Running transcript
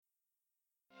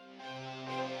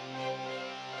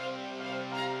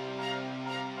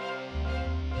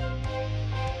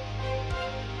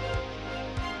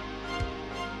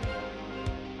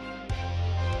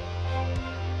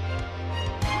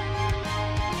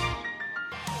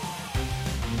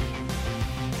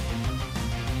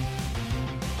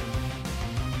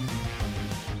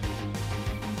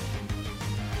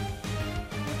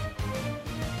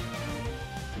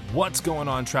What's going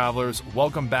on, travelers?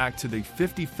 Welcome back to the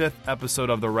 55th episode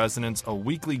of The Resonance, a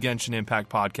weekly Genshin Impact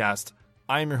podcast.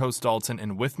 I am your host, Dalton,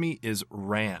 and with me is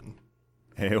Ran.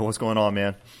 Hey, what's going on,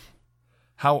 man?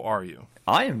 How are you?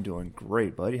 I am doing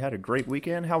great, buddy. Had a great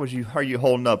weekend. How are you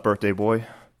holding up, birthday boy?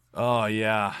 Oh,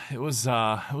 yeah. It was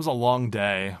a long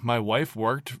day. My wife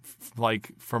worked,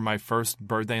 for my first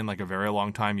birthday in, a very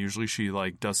long time. Usually she,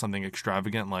 does something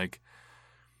extravagant,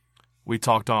 we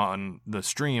talked on the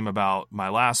stream about my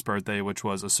last birthday, which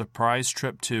was a surprise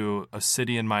trip to a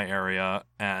city in my area,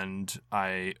 and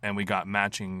we got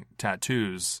matching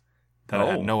tattoos that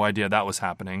I had no idea that was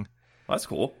happening. That's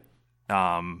cool.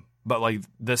 But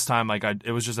this time,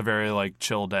 it was just a very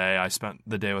chill day. I spent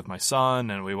the day with my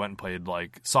son, and we went and played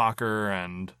soccer,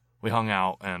 and we hung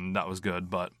out, and that was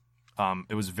good. But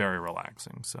it was very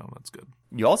relaxing, so that's good.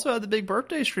 You also had the big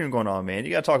birthday stream going on, man. You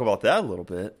got to talk about that a little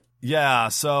bit. Yeah,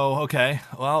 so, okay.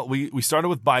 Well, we started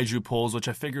with Baiju pulls, which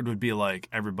I figured would be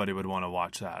everybody would want to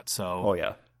watch that. So, oh,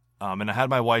 yeah. And I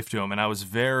had my wife do them, and I was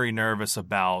very nervous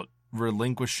about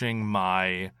relinquishing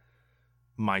my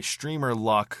streamer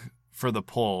luck for the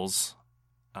pulls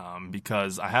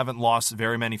because I haven't lost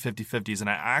very many 50-50s, and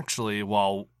I actually,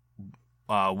 while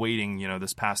waiting,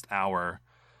 this past hour,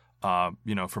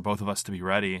 for both of us to be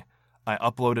ready, I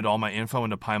uploaded all my info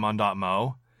into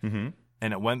Paimon.mo. Mm-hmm.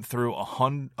 And it went through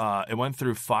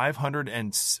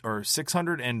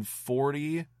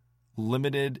 640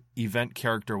 limited event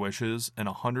character wishes and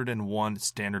 101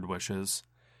 standard wishes.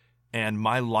 And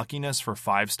my luckiness for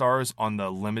 5 stars on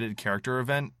the limited character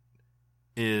event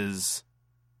is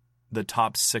the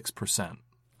top 6%.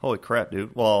 Holy crap,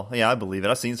 dude. Well, yeah, I believe it.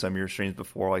 I've seen some of your streams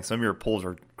before. Some of your pulls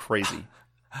are crazy.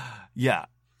 Yeah.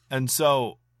 And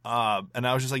so... and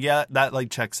I was just yeah, that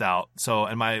checks out. So,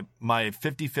 and my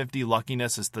 50-50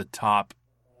 luckiness is the top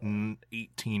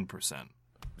 18%.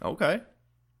 Okay.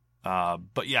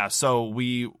 But yeah, so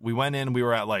we went in, we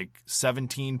were at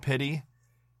 17 pity,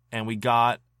 and we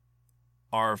got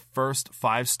our first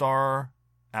 5-star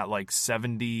at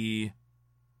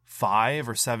 75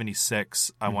 or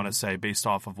 76, I want to say, based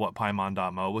off of what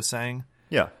Paimon.mo was saying.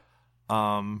 Yeah.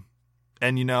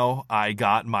 And, I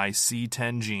got my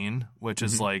C10 gene, which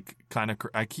is kind of,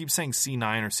 I keep saying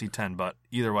C9 or C10, but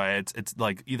either way, it's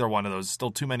either one of those. Still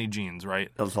too many genes, right?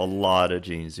 That's a lot of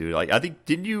genes, dude. I think,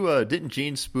 didn't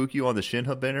Gene spook you on the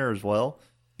Shinha banner as well?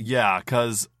 Yeah,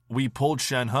 because we pulled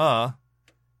Shenhe,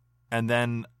 and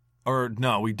then,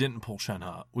 we didn't pull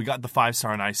Shenhe. We got the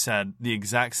 5-star, and I said the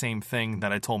exact same thing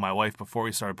that I told my wife before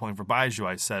we started pulling for Baiju.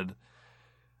 I said,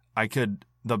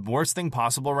 the worst thing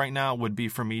possible right now would be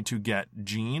for me to get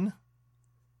Jean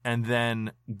and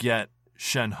then get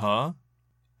Shenhe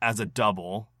as a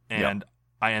double, and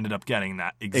I ended up getting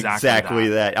that. Exactly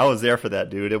that. I was there for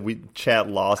that, dude. Chat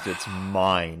lost its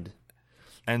mind.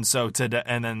 And so today,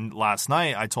 and then last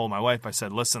night, I told my wife, I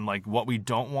said, listen, what we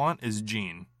don't want is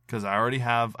Jean, because I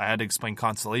had to explain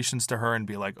constellations to her and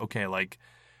be okay,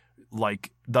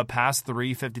 the past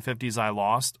 3 50-50s I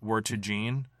lost were to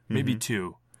Jean, maybe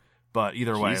 2. But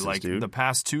either way, dude. The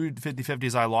past 2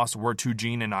 50-50s I lost were to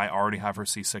Jean, and I already have her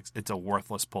C6. It's a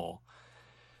worthless pull.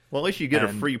 Well, at least you get a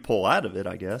free pull out of it,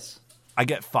 I guess. I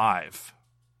get 5.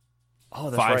 Oh,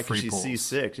 that's right, because she's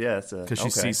C6. Yeah, because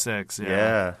she's C6,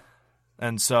 yeah.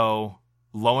 And so,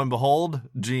 lo and behold,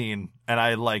 Jean. And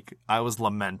I was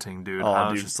lamenting, dude.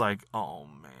 I was just oh,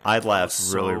 man. I laughed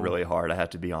really, really hard, I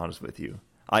have to be honest with you.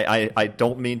 I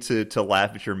don't mean to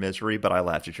laugh at your misery, but I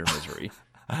laughed at your misery.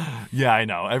 Yeah, I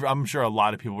know. I'm sure a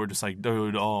lot of people were just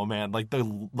dude, oh man,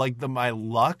 my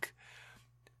luck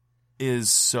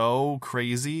is so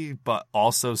crazy, but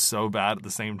also so bad at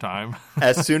the same time.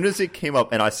 As soon as it came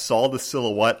up and I saw the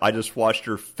silhouette, I just watched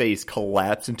your face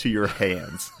collapse into your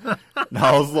hands. And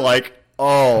I was like,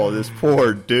 oh, this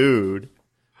poor dude.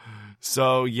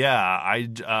 So yeah,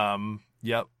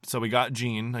 yep. So we got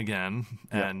Jean again,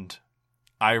 and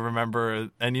I remember,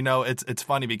 and it's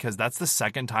funny because that's the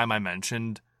second time I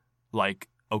mentioned,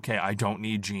 okay, I don't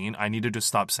need Jean. I need to just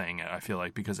stop saying it, I feel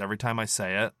because every time I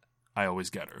say it, I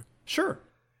always get her. Sure.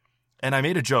 And I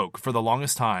made a joke for the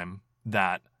longest time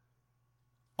that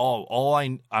all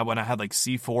I when I had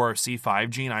C4 or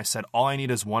C5 Jean, I said, all I need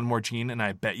is one more Jean, and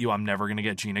I bet you I'm never going to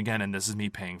get Jean again, and this is me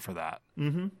paying for that.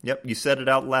 Mm-hmm. Yep, you said it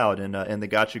out loud, and the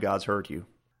Gacha gods heard you.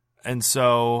 And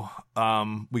so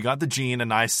we got the Jean,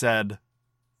 and I said,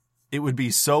 it would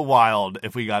be so wild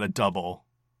if we got a double.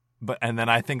 And then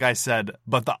I think I said,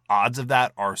 but the odds of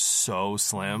that are so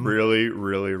slim. Really,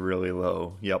 really, really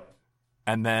low. Yep.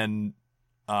 And then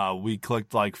we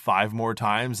clicked like 5 more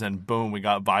times, and boom, we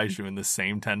got Baiju in the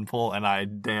same 10 pull, and I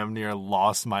damn near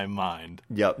lost my mind.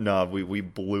 Yep, no, we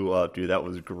blew up, dude. That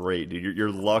was great, dude. Your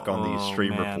luck on these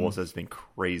streamer pulls has been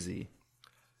crazy.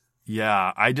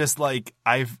 Yeah, I just like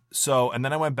and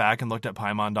then I went back and looked at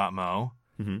Paimon.mo.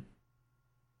 Mm-hmm.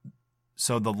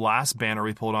 So the last banner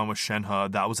we pulled on was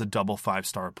Shenhe. That was a double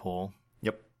 5-star pull.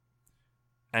 Yep.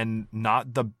 And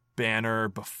not the banner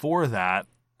before that,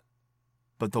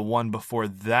 but the one before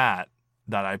that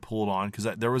I pulled on, because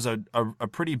there was a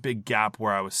pretty big gap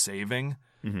where I was saving.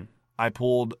 Mm-hmm. I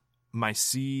pulled like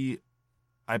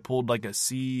a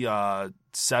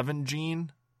C7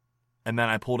 gene, and then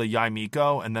I pulled a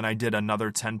Yaimiko, and then I did another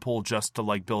 10 pull just to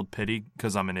like build pity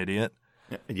because I'm an idiot.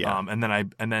 Yeah. And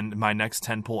then my next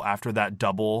 10 pull after that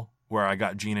double where I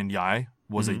got Gene and Yai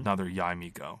was another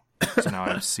Yaimiko. So now I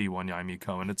have C1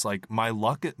 Yaimiko, and it's like my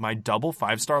double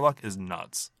 5-star luck is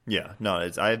nuts. Yeah, no,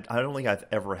 I don't think I've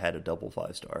ever had a double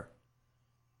 5-star.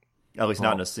 At least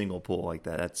not in a single pull like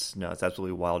that. It's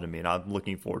absolutely wild to me, and I'm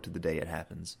looking forward to the day it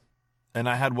happens. And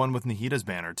I had one with Nahita's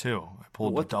banner too. I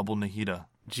pulled the double Nahita.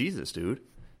 Jesus, dude.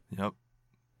 Yep.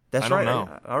 That's right.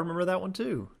 I remember that one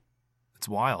too. It's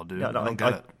wild, dude. Yeah, no, I don't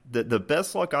get it. The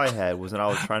best luck I had was when I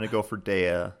was trying to go for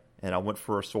Dea, and I went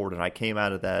for a sword, and I came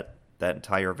out of that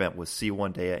entire event with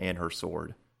C1 Dea and her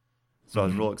sword. So I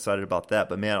was real excited about that.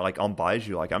 But man, like on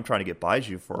Baiju, like I'm trying to get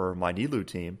Baiju for my Nilou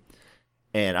team,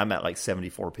 and I'm at like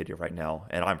 74 pity right now,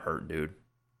 and I'm hurting, dude.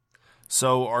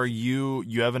 So are you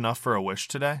have enough for a wish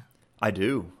today? I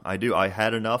do. I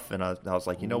had enough, and I was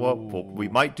like, you know what? We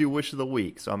might do Wish of the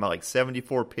Week. So I'm at like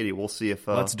 74 pity. We'll see if...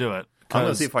 Let's do it. I'm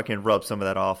going to see if I can rub some of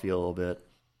that off you a little bit.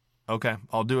 Okay.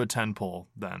 I'll do a 10 pull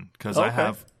then, because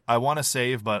I want to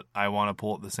save, but I want to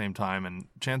pull at the same time. And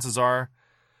chances are,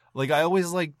 like, I always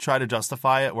like try to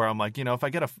justify it where I'm like, if I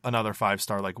get another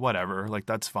 5-star, like whatever, like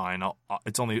that's fine.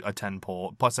 It's only a 10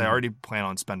 pull. Plus, I already plan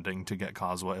on spending to get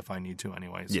Kazuha if I need to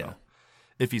anyway. So. Yeah.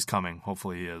 If he's coming,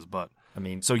 hopefully he is. But I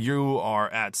mean, so you are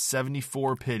at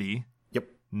 74 pity. Yep.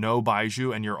 No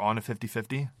Baiju, and you're on a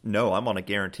 50-50? No, I'm on a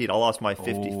guaranteed. I lost my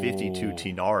 50-50 to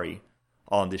Tighnari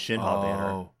on the Shinha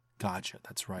banner. Oh, gotcha.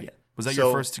 That's right. Yeah. Was that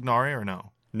your first Tighnari or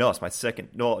no? No, it's my second.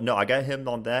 No, I got him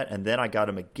on that, and then I got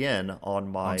him again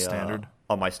on my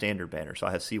standard banner. So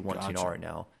I have C1 Tighnari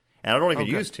now, and I don't even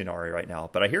use Tighnari right now.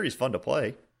 But I hear he's fun to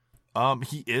play.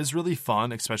 He is really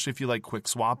fun, especially if you like quick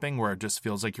swapping, where it just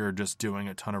feels like you're just doing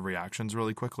a ton of reactions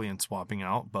really quickly and swapping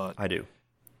out. But I do.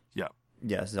 Yeah.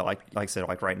 Yeah. So like I said,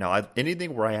 like right now,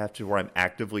 anything where I'm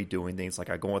actively doing things, like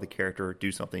I go with a character,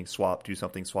 do something, swap, do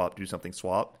something, swap, do something,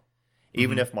 swap.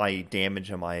 Even if my damage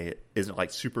isn't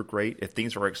like super great, if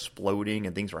things are exploding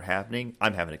and things are happening,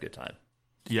 I'm having a good time.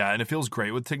 Yeah, and it feels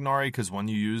great with Tighnari because when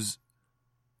you use...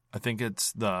 I think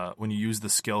when you use the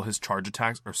skill, his charge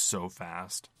attacks are so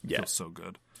fast. It feels so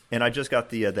good. And I just got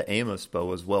the Amos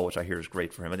bow as well, which I hear is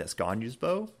great for him. And that's Ganyu's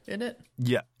bow, isn't it?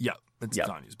 Yeah, it's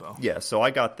Ganyu's bow. Yeah, so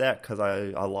I got that because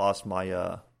I lost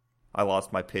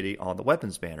my pity on the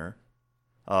weapons banner,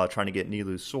 trying to get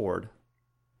Nilou's sword.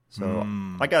 So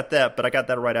I got that, but I got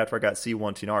that right after I got C1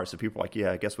 Tighnari. So people are like,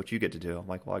 yeah, guess what you get to do? I'm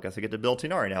like, well, I guess I get to build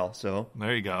Tighnari now. So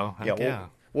there you go.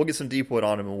 We'll get some deep wood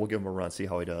on him and we'll give him a run, see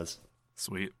how he does.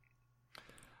 Sweet.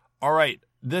 All right.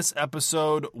 This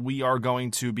episode, we are going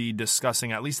to be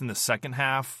discussing, at least in the second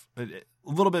half, a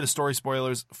little bit of story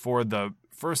spoilers for the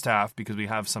first half because we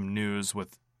have some news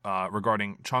with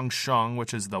regarding Changsheng,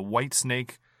 which is the white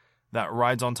snake that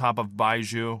rides on top of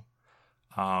Baiju.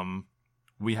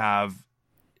 We have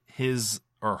his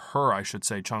or her, I should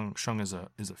say. Changsheng is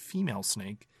a female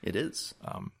snake. It is.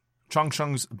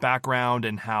 Changsheng's background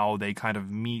and how they kind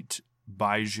of meet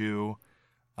Baiju.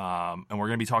 And we're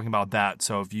going to be talking about that.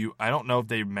 So I don't know if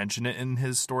they mention it in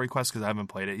his story quest because I haven't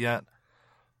played it yet.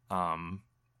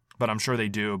 But I'm sure they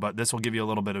do. But this will give you a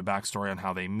little bit of backstory on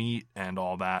how they meet and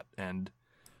all that. And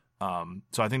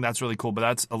so I think that's really cool. But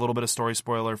that's a little bit of story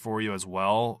spoiler for you as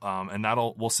well. And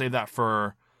we'll save that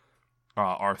for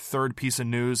our third piece of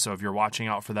news. So if you're watching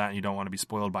out for that and you don't want to be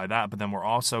spoiled by that. But then we're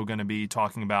also going to be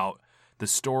talking about the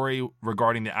story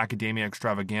regarding the Academia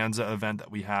Extravaganza event that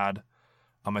we had.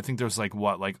 I think there's like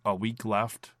a week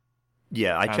left.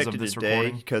 Yeah, I checked it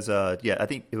today because I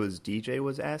think it was DJ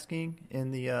was asking in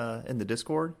the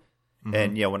Discord,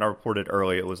 and when I reported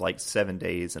earlier, it was like 7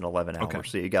 days and 11 hours. Okay.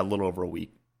 So you got a little over a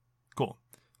week. Cool.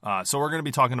 So we're going to be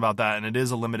talking about that, and it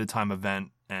is a limited time event,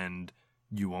 and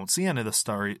you won't see any of the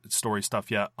story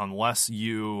stuff yet unless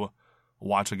you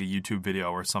watch like a YouTube video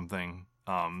or something.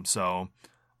 So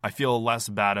I feel less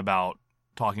bad about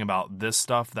talking about this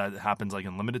stuff that happens like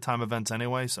in limited time events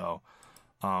anyway. So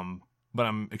but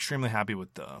I'm extremely happy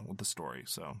with the story.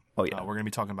 So oh yeah, we're gonna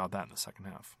be talking about that in the second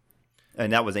half.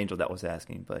 And that was Angel that was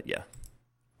asking, but yeah,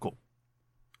 cool.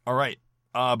 All right.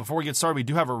 Before we get started, we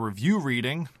do have a review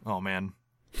reading. Oh man,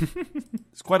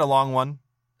 it's quite a long one.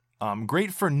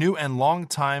 Great for new and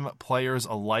long-time players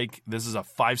alike. This is a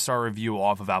 5-star review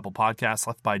off of Apple Podcasts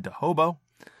left by DeHobo.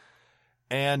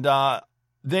 And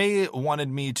they wanted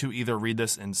me to either read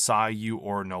this in Sayu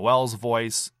or Noelle's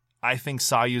voice. I think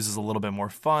Sayu's is a little bit more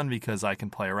fun because I can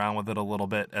play around with it a little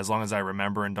bit as long as I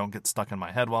remember and don't get stuck in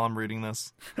my head while I'm reading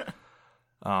this.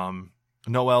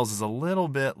 Noelle's is a little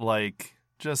bit like,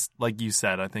 just like you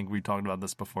said, I think we talked about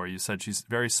this before. You said she's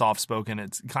very soft-spoken.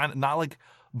 It's kind of not like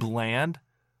bland,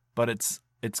 but it's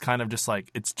kind of just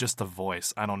like, it's just a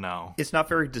voice. I don't know. It's not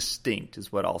very distinct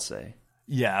is what I'll say.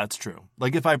 Yeah, that's true.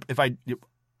 Like if I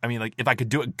could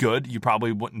do it good, you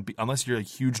probably wouldn't be, unless you're a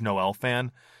huge Noelle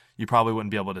fan, you probably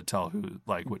wouldn't be able to tell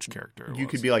which character it was. You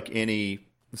could be like any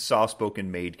soft-spoken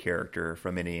maid character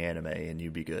from any anime and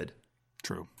you'd be good.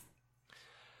 True.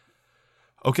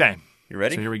 Okay. You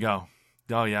ready? So here we go.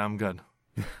 Oh yeah, I'm good.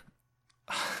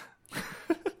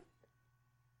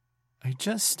 I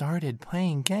just started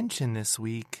playing Genshin this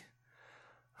week.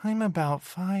 I'm about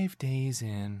 5 days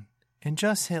in and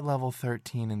just hit level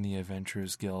 13 in the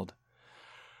Adventurers Guild.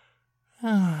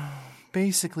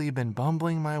 Basically been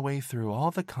bumbling my way through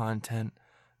all the content,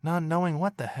 not knowing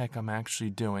what the heck I'm actually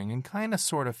doing and kind of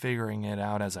sort of figuring it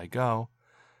out as I go.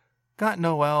 Got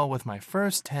Noelle with my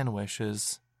first 10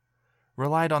 wishes.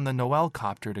 Relied on the Noelle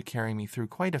copter to carry me through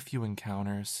quite a few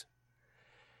encounters.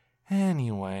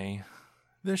 Anyway,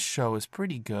 this show is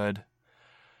pretty good.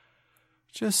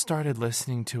 Just started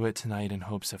listening to it tonight in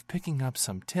hopes of picking up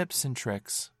some tips and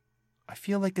tricks. I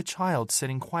feel like a child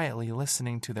sitting quietly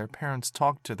listening to their parents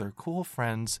talk to their cool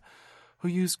friends who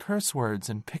use curse words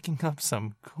and picking up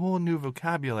some cool new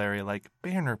vocabulary like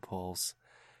banner pulls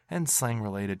and slang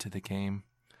related to the game.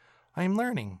 I'm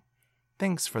learning.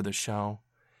 Thanks for the show.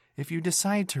 If you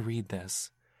decide to read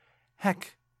this,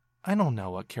 heck, I don't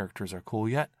know what characters are cool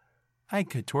yet. I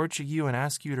could torture you and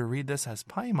ask you to read this as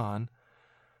Paimon,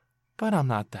 but I'm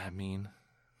not that mean.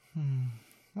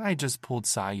 I just pulled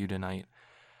Sayu tonight.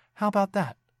 How about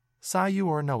that? Sayu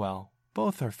or Noelle,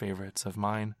 both are favorites of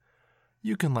mine.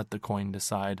 You can let the coin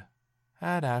decide.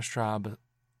 Add Astra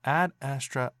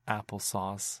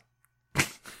applesauce.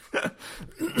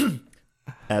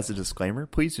 As a disclaimer,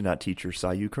 please do not teach your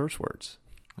Sayu curse words.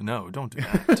 No, don't do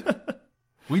that.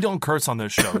 We don't curse on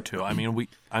this show too. I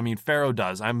mean, Pharaoh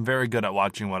does. I'm very good at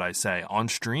watching what I say. On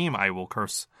stream, I will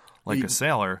curse like a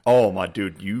sailor. Oh my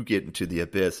dude, you get into the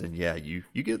abyss, and yeah, you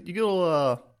get a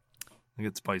little I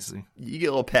get spicy. You get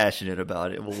a little passionate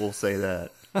about it. We'll say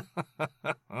that.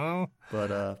 Oh,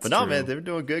 but no, man, they're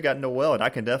doing good. Got Noelle, and I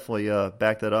can definitely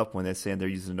back that up when they're saying they're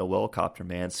using Noelle copter.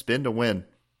 Man, spin to win.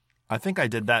 I think I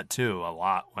did that too a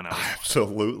lot when I was.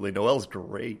 Absolutely, Noelle's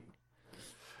great.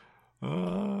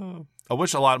 I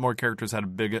wish a lot more characters had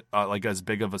as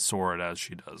big of a sword as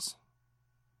she does.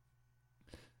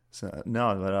 So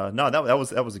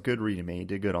that was a good reading, man. You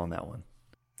did good on that one.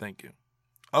 Thank you.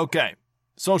 Okay,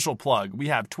 social plug. We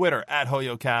have Twitter at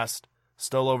HoYoCast,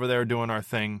 still over there doing our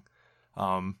thing.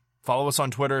 Follow us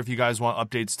on Twitter if you guys want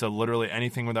updates to literally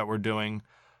anything that we're doing.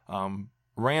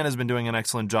 Ryan has been doing an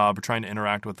excellent job trying to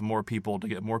interact with more people to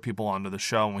get more people onto the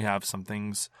show, and we have some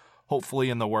things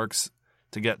hopefully in the works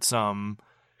to get some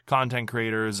content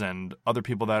creators and other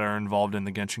people that are involved in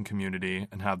the Genshin community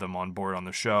and have them on board on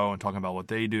the show and talking about what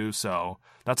they do. So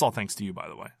that's all thanks to you, by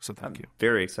the way. So thank you.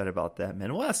 Very excited about that,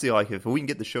 man. Well, I see, like, if we can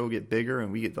get the show get bigger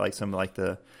and we get like some like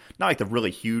not like the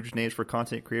really huge names for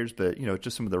content creators, but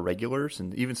just some of the regulars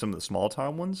and even some of the small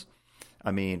time ones.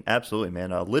 I mean, absolutely,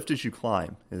 man. Lift as you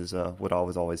climb is what I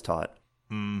was always taught.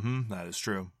 That is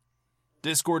true.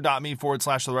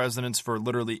 Discord.me/The Resonance for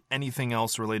literally anything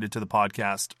else related to the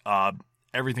podcast.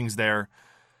 Everything's there.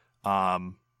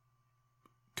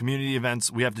 Community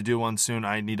events. We have to do one soon.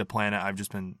 I need to plan it. I've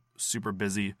just been super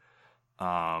busy.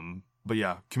 But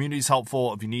yeah, community's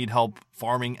helpful. If you need help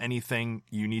farming anything,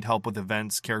 you need help with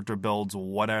events, character builds,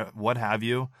 what have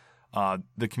you,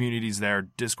 the community's there.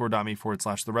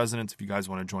 Discord.me/The Resonance if you guys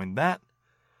want to join that.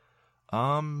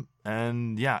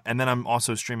 And yeah, and then I'm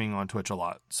also streaming on Twitch a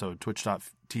lot. So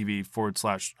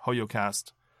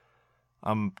twitch.tv/HoYoCast.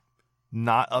 I'm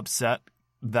not upset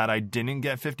that I didn't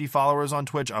get 50 followers on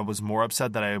Twitch. I was more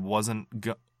upset that I wasn't,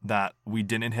 that we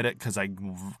didn't hit it because I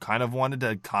kind of wanted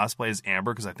to cosplay as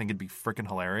Amber because I think it'd be freaking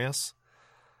hilarious.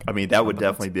 I mean, that would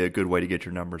definitely be a good way to get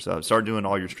your numbers up. Start doing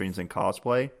all your streams in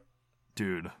cosplay.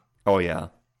 Dude. Oh, yeah.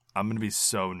 I'm going to be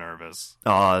so nervous.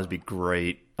 Oh, that'd be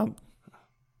great.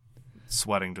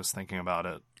 Sweating just thinking about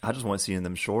it. I just want to see in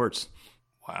them shorts.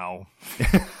 Wow.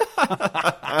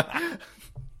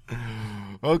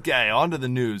 Okay, on to the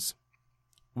news.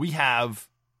 We have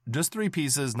just 3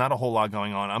 pieces, not a whole lot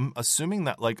going on. I'm assuming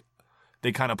that like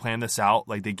they kind of planned this out.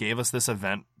 Like they gave us this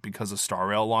event because of Star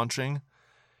Rail launching,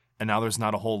 and now there's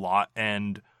not a whole lot.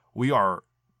 And we are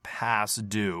past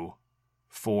due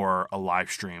for a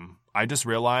live stream. I just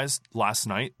realized last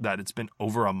night that it's been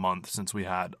over a month since we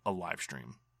had a live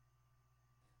stream.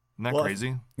 Isn't that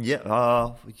crazy?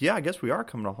 Yeah, yeah. I guess we are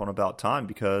coming up on about time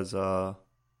because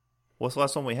what's the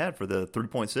last one we had for the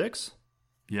 3.6?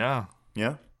 Yeah.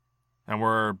 Yeah. And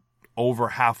we're over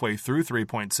halfway through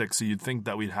 3.6, so you'd think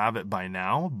that we'd have it by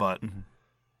now, but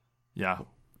yeah.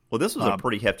 Well, this was a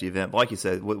pretty hefty event. But like you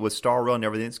said, with Star Rail and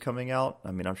everything that's coming out,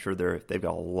 I mean, I'm sure they've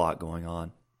got a lot going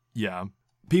on. Yeah.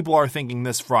 People are thinking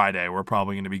this Friday we're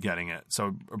probably going to be getting it.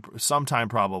 So sometime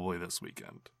probably this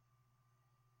weekend.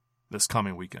 This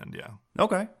coming weekend, yeah.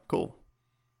 Okay, cool.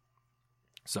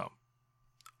 So,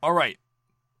 all right.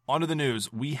 On to the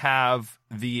news. We have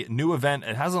the new event.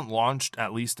 It hasn't launched,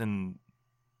 at least in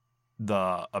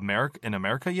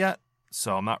America yet.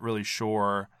 So I'm not really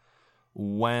sure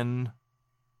when.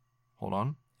 Hold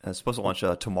on. It's supposed to launch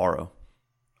tomorrow.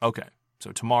 Okay.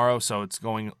 So tomorrow. So it's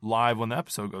going live when the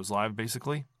episode goes live,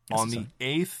 basically. On the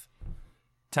 8th,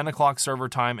 10 o'clock server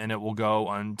time, and it will go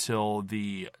until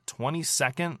the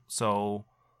 22nd. So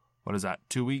what is that?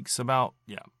 2 weeks about?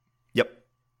 Yeah. Yep.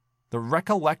 The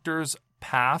Recollector's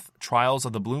Path Trials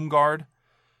of the Bloom Guard.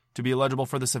 To be eligible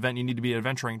for this event, you need to be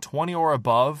adventuring 20 or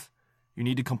above. You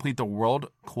need to complete the world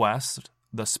quest,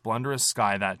 The Splendorous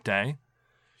Sky, that day.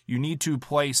 You need to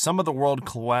play some of the world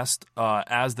quest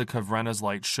as the Kavrena's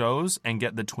Light shows and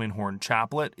get the Twin Horn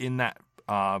Chaplet in that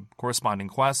corresponding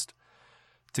quest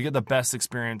to get the best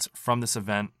experience from this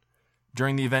event.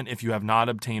 During the event, if you have not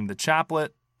obtained the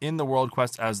chaplet in the world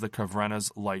quest as the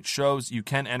Kavrena's Light shows, you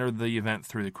can enter the event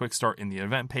through the quick start in the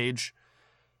event page.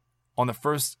 On the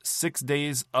first 6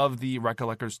 days of the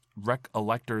Recollector's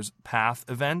Path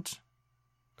event,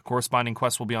 the corresponding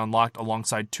quest will be unlocked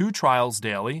alongside 2 trials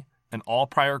daily, and all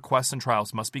prior quests and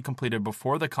trials must be completed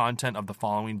before the content of the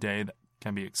following day that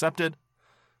can be accepted.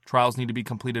 Trials need to be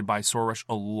completed by Soresh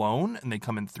alone, and they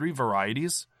come in 3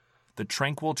 varieties. The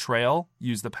Tranquil Trail,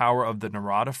 use the power of the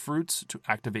Narada fruits to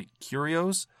activate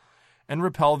curios and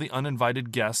repel the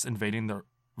uninvited guests invading the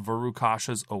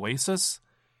Varukasha's oasis.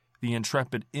 The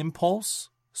Intrepid Impulse,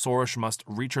 Soresh must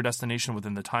reach her destination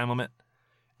within the time limit.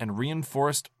 And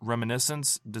Reinforced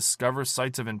Reminiscence, discover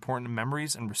sites of important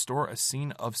memories and restore a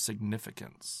scene of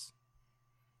significance.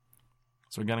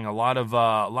 So we're getting a lot of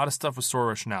stuff with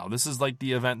Soresh now. This is like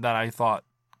the event that I thought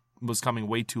was coming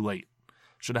way too late.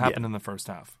 Should have happened in the first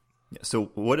half. Yeah, so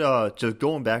what? Just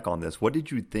going back on this, what did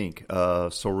you think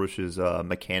of Soresh's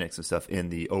mechanics and stuff in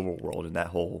the overworld and that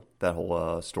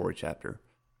whole story chapter?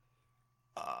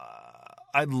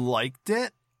 I liked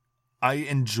it. I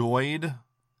enjoyed,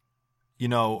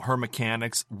 her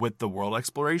mechanics with the world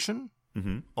exploration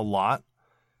a lot.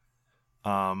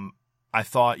 I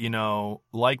thought,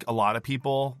 like a lot of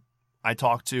people I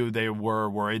talked to, they were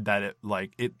worried that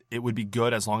it would be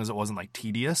good as long as it wasn't like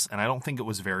tedious. And I don't think it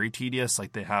was very tedious.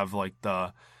 Like they have like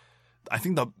I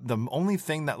think the only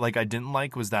thing that like I didn't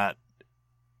like was that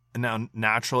now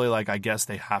naturally, like I guess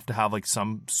they have to have like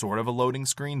some sort of a loading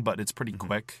screen, but it's pretty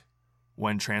quick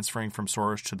when transferring from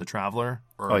Soresh to the Traveler.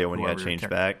 Or when you got to change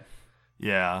back.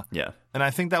 Yeah. Yeah. And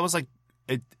I think that was like,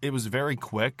 it was very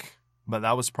quick, but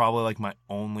that was probably like my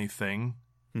only thing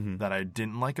that I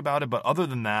didn't like about it. But other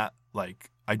than that,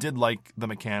 like I did like the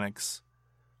mechanics.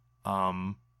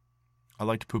 I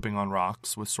liked pooping on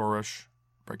rocks with Soresh,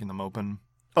 breaking them open.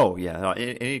 Oh yeah,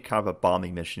 any kind of a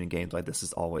bombing mission in games like this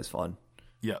is always fun.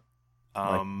 Yep.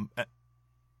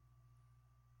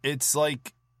 It's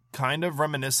like kind of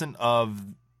reminiscent of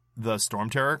the Storm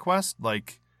Terror quest.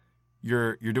 Like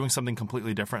you're doing something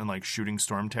completely different and like shooting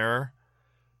Storm Terror,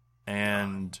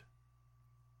 and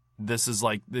this is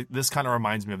like this kind of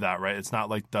reminds me of that, right? It's not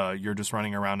like you're just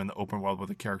running around in the open world with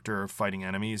a character fighting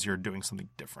enemies. You're doing something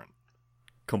different,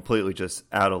 completely just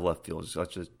out of left field.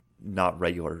 Just not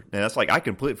regular. And that's like I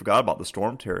completely forgot about the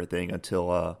Storm Terror thing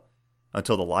until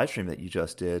the live stream that you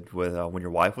just did with when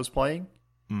your wife was playing.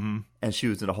 Mm-hmm. And she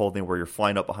was in a whole thing where you're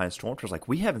flying up behind Storm Terrors. Like,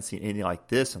 we haven't seen anything like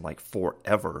this in like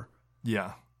forever.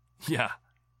 Yeah. Yeah.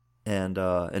 And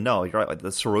no, you're right. Like the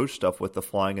Soresh stuff with the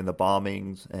flying and the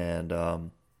bombings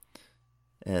and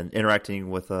interacting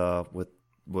with what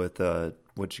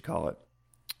you call it,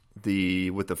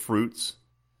 with the fruits,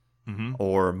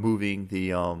 or moving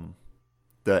the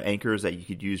anchors that you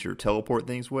could use your teleport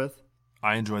things with.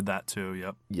 I enjoyed that too.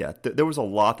 Yep. Yeah, there was a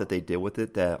lot that they did with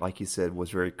it that, like you said, was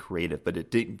very creative, but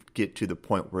it didn't get to the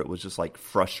point where it was just like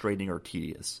frustrating or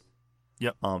tedious.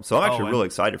 Yep. So I'm actually really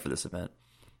excited for this event.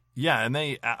 Yeah, and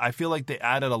I feel like they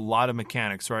added a lot of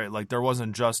mechanics, right? Like there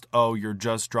wasn't just, oh, you're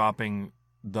just dropping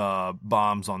the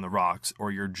bombs on the rocks,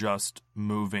 or you're just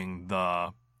moving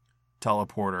the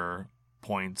teleporter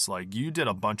points. Like you did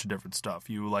a bunch of different stuff.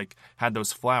 You like had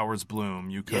those flowers bloom.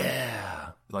 You could,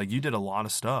 like you did a lot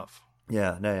of stuff.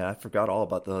 Yeah, no, I forgot all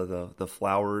about the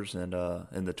flowers and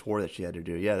the tour that she had to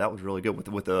do. Yeah, that was really good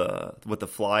with the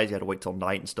flies. You had to wait till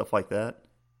night and stuff like that.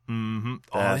 Mm-hmm.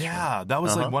 Oh yeah, that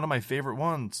was like one of my favorite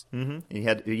ones. Mm-hmm.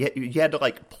 And you had to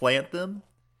like plant them,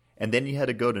 and then you had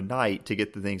to go to night to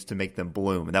get the things to make them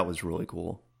bloom, and that was really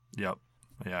cool. Yep.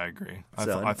 Yeah, I agree.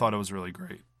 I thought it was really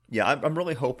great. Yeah, I'm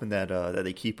really hoping that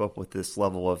they keep up with this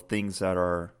level of things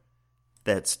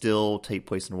that still take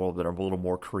place in the world that are a little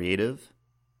more creative.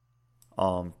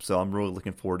 So I'm really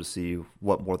looking forward to see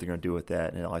what more they're going to do with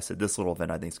that. And like I said, this little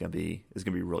event I think is going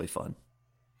to be really fun.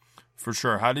 For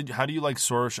sure. How do you like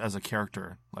Sorush as a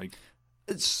character? Like,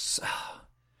 it's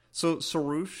so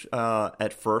Sorush.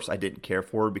 At first, I didn't care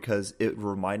for her because it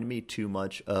reminded me too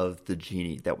much of the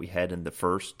genie that we had in the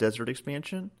first Desert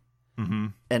expansion. Mm-hmm.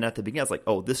 And at the beginning, I was like,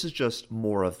 "Oh, this is just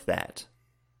more of that."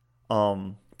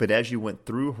 But as you went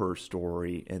through her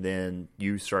story, and then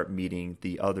you start meeting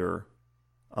the other,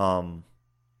 God,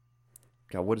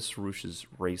 what is Sarush's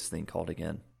race thing called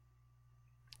again?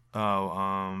 Oh,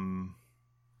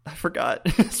 I forgot.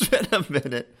 It's been a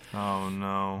minute. Oh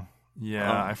no.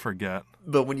 Yeah, I forget.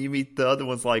 But when you meet the other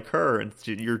ones like her, and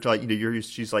you're like,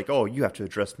 she's like, "Oh, you have to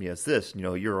address me as this.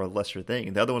 You're a lesser thing."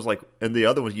 And the other one's like, you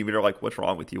meet are like, "What's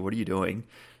wrong with you? What are you doing?"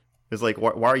 It's like,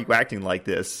 why are you acting like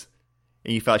this?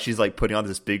 And you felt she's like putting on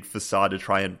this big facade to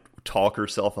try and talk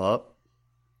herself up.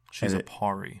 She's a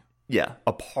pari. Yeah,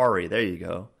 a pari. There you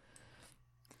go.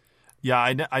 Yeah,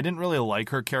 I didn't really like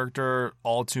her character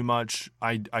all too much.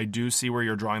 I do see where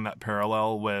you're drawing that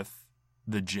parallel with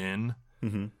the Jinn.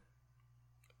 Mm-hmm.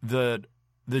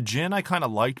 The Jinn I kind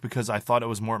of liked because I thought it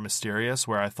was more mysterious,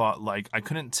 where I thought like I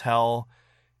couldn't tell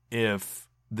if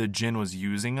the Jinn was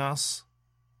using us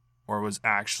or was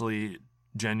actually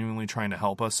genuinely trying to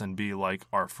help us and be like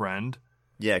our friend.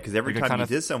 Yeah, because every time you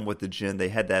did something with the Jinn, they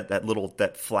had that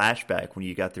flashback when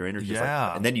you got their energy. Yeah.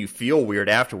 Like, and then you feel weird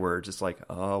afterwards. It's like,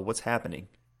 oh, what's happening?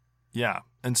 Yeah.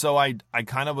 And so I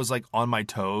kind of was like on my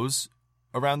toes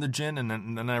around the Jinn, and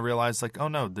then I realized like, oh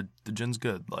no, the Jinn's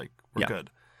good. Like, we're good.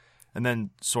 And then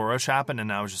Sorush happened,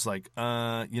 and I was just like,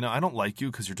 I don't like you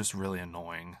because you're just really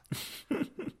annoying.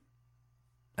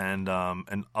 and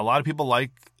a lot of people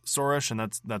like Sorush, and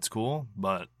that's cool,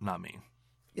 but not me.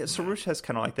 Yeah, Sorush has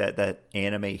kind of like that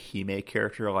anime Hime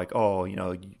character, like, oh,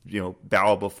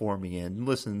 bow before me and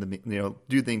listen to me,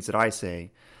 do things that I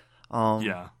say.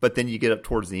 But then you get up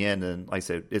towards the end, and like I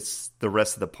said, it's the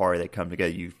rest of the party that come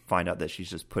together. You find out that she's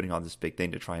just putting on this big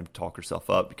thing to try and talk herself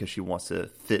up because she wants to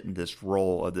fit in this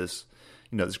role of this,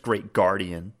 this great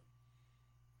guardian.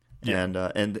 Yeah.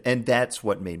 And that's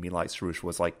what made me like Sarush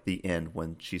was like the end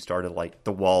when she started, like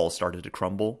the walls started to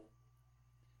crumble.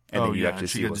 And then you actually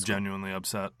she gets genuinely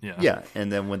upset. Yeah. Yeah. And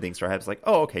then when things start happening, it's like,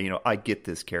 oh, okay, I get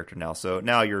this character now. So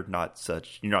now you're not so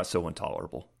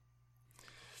intolerable.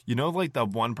 Like that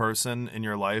one person in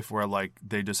your life where like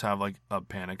they just have like a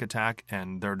panic attack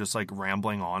and they're just like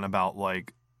rambling on about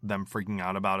like them freaking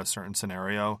out about a certain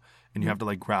scenario, and you have to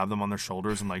like grab them on their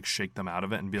shoulders and like shake them out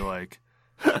of it and be like,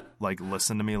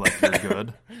 listen to me, like you're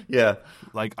good. Yeah.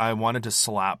 Like I wanted to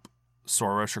slap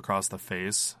Sorush across the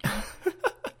face.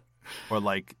 Or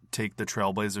like take the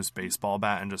Trailblazers baseball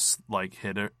bat and just like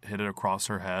hit it across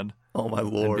her head. Oh my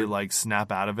Lord. And be like,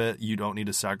 snap out of it. You don't need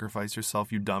to sacrifice yourself,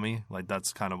 you dummy. Like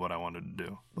that's kind of what I wanted to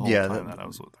do the whole time that I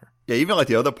was with her. Yeah, even like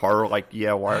the other part, like,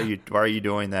 yeah, why are you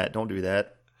doing that? Don't do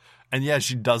that. And yeah,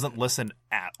 she doesn't listen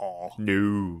at all.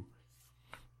 No,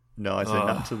 I said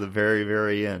not to the very,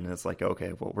 very end. It's like,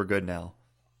 okay, well, we're good now.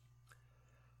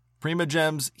 Prima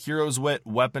Gems, Hero's Wit,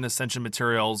 Weapon Ascension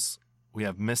Materials. We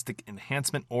have Mystic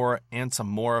Enhancement Aura and some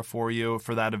more for you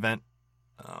for that event.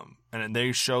 And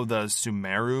they show the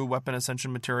Sumeru Weapon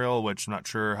Ascension material, which I'm not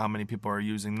sure how many people are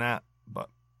using that, but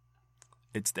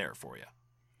it's there for you.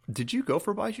 Did you go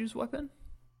for Baiju's weapon?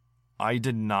 I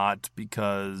did not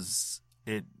because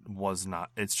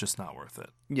it's just not worth it.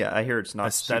 Yeah, I hear it's not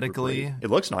aesthetically. It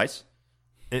looks nice.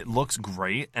 It looks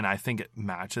great, and I think it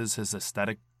matches his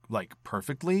aesthetic like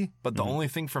perfectly. But the only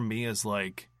thing for me is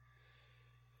like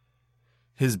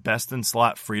his best in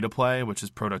slot free to play, which is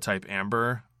Prototype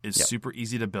Amber, is super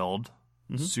easy to build,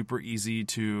 super easy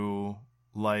to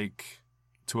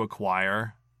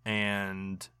acquire,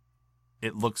 and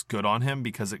it looks good on him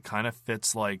because it kind of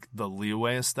fits like the Liu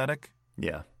aesthetic.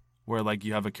 Yeah. Where like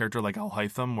you have a character like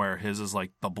Al-Haytham where his is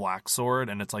like the black sword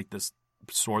and it's like this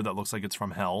sword that looks like it's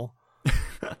from hell.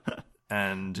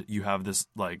 And you have this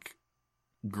like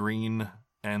green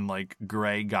and like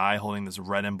gray guy holding this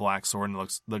red and black sword, and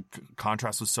the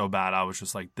contrast was so bad. I was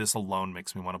just like, this alone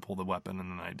makes me want to pull the weapon,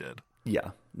 and then I did.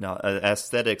 Yeah. No,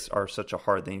 aesthetics are such a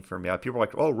hard thing for me. People are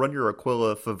like, oh, run your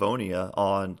Aquila Favonia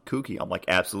on Kuki. I'm like,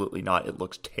 absolutely not. It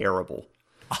looks terrible.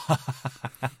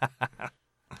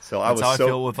 So That's how I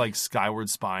feel with like Skyward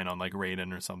Spine on like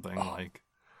Raiden or something. Like,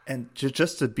 and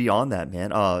just to be on that,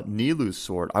 man, Nilu's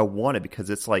sword, I want it because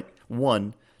it's like,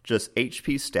 one, just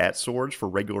HP stat swords for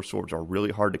regular swords are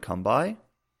really hard to come by.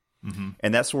 Mm-hmm.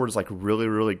 And that sword is like really,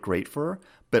 really great for her.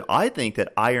 But I think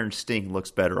that Iron Sting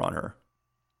looks better on her.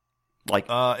 Like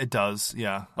it does,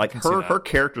 yeah. Like her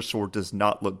character sword does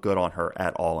not look good on her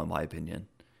at all, in my opinion.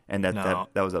 And that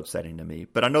was upsetting to me.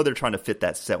 But I know they're trying to fit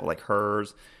that set with like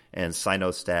hers and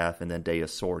Sino's staff and then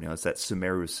Deia's sword. You know, it's that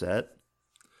Sumeru set.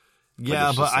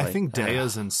 Yeah, but I think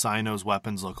Deia's and Sino's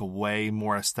weapons look way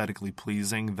more aesthetically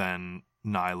pleasing than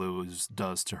Nilu's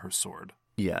does to her sword.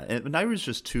 Yeah, and Nilu's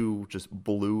just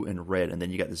blue and red, and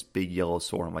then you got this big yellow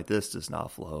sword. I'm like, this does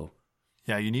not flow.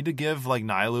 Yeah, you need to give like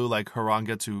Nilu like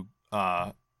Harangetsu,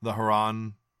 the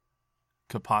Haran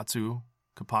Kapatsu,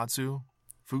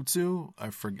 Futsu. I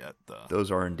forget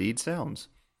Those are indeed sounds.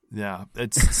 Yeah,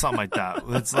 it's something like that.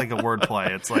 It's like a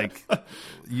wordplay. It's like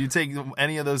you take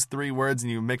any of those three words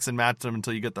and you mix and match them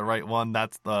until you get the right one.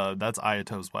 That's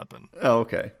Ayato's weapon. Oh,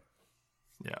 okay.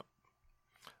 Yeah.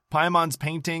 Paimon's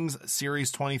paintings,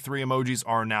 Series 23 emojis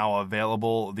are now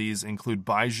available. These include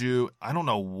Baiju. I don't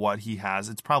know what he has.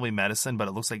 It's probably medicine, but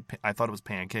it looks like I thought it was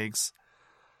pancakes.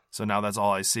 So now that's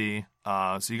all I see.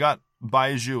 So you got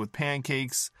Baiju with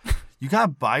pancakes. You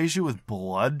got Baiju with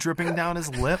blood dripping down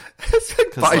his lip. It's like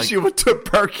Baiju with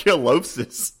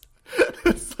tuberculosis.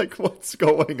 It's like, what's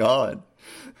going on?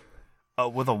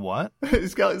 With a what?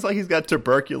 It's like he's got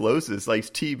tuberculosis, like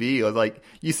TB. I was like,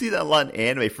 you see that a lot in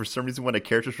anime. For some reason, when a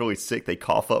character's really sick, they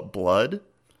cough up blood.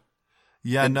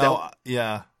 Yeah, and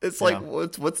yeah. It's like,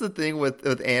 what's the thing with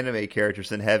anime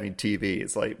characters and having TB?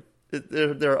 It's like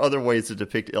there are other ways to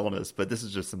depict illness, but this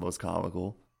is just the most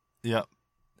comical. Yep.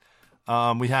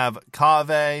 We have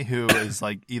Kaveh, who is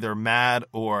like either mad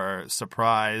or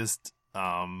surprised.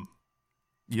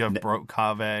 You have broke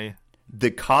Kaveh. The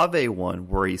Kaveh one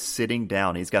where he's sitting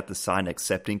down, he's got the sign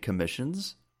accepting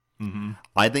commissions. Mm-hmm.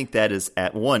 I think that is,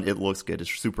 at one, it looks good.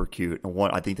 It's super cute. And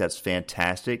one, I think that's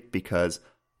fantastic because,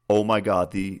 oh my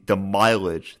God, the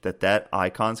mileage that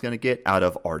icon's going to get out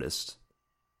of artists.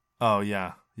 Oh,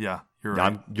 yeah. Yeah, you're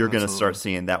right. You're going to start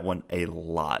seeing that one a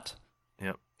lot.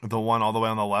 Yep. The one all the way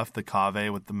on the left, the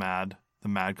Kaveh with the mad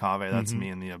Kaveh, that's me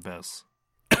in the abyss.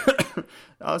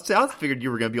 I figured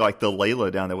you were going to be like the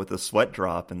Layla down there with the sweat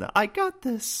drop and I got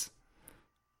this.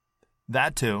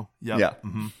 That too. Yep. Yeah.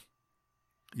 Mm-hmm.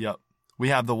 Yep. We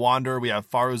have the Wanderer. We have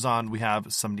Faruzan. We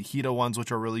have some Nihita ones,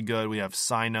 which are really good. We have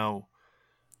Sino.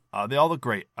 They all look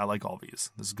great. I like all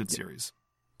these. This is a good series.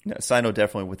 Yeah, Sino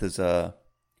definitely with his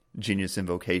Genius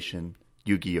Invocation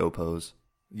Yu-Gi-Oh pose.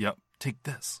 Yep. Take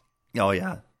this. Oh,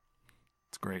 yeah.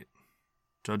 It's great.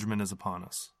 Judgment is upon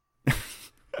us.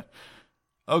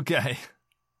 Okay,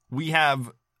 we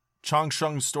have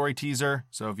Changsheng's story teaser.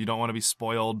 So if you don't want to be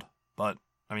spoiled, but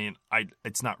I mean,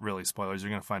 it's not really spoilers.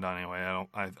 You're gonna find out anyway.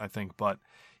 I think, but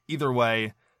either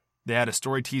way, they had a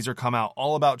story teaser come out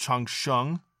all about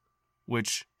Changsheng,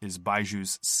 which is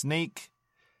Baiju's snake,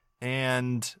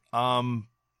 and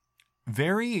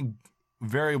very,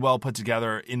 very well put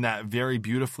together in that very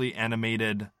beautifully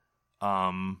animated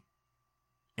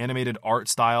art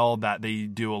style that they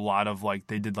do a lot of. Like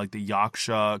they did like the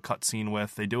Yaksha cutscene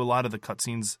with. They do a lot of the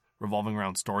cutscenes revolving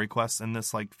around story quests in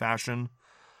this like fashion.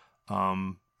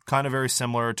 Kind of very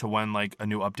similar to when like a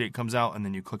new update comes out and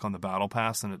then you click on the battle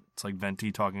pass and it's like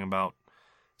Venti talking about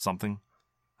something.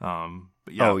 But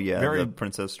yeah, the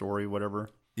princess story, whatever.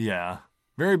 Yeah,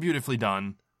 very beautifully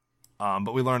done.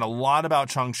 But we learn a lot about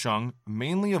Changsheng,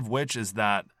 mainly of which is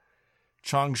that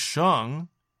Changsheng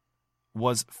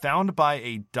was found by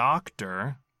a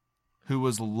doctor who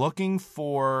was looking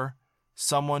for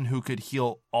someone who could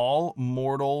heal all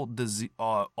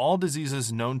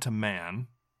diseases known to man.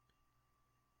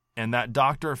 And that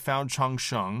doctor found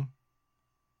Changsheng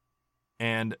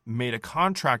and made a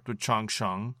contract with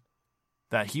Changsheng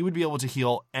that he would be able to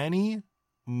heal any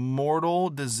mortal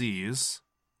disease,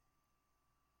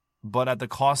 but at the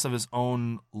cost of his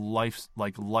own life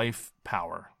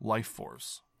power, life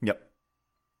force. Yep.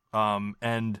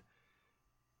 And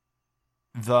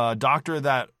the doctor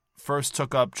that first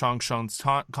took up Changsheng's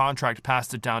contract,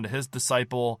 passed it down to his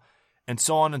disciple, and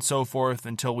so on and so forth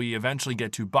until we eventually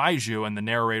get to Baizhu, and the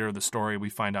narrator of the story we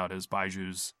find out is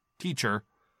Baiju's teacher.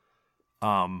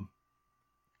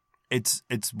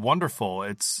 It's wonderful.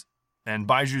 And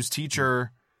Baiju's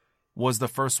teacher was the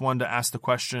first one to ask the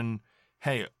question,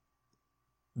 hey,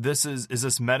 is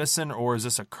this medicine or is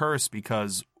this a curse?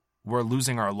 Because we're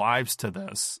losing our lives to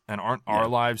this, and aren't our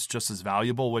lives just as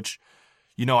valuable? Which,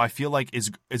 I feel like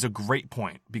is a great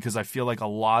point, because I feel like a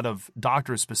lot of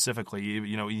doctors specifically,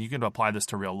 you can apply this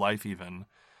to real life even.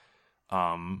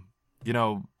 A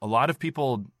lot of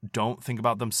people don't think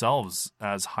about themselves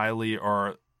as highly,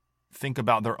 or think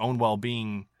about their own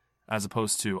well-being as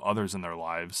opposed to others in their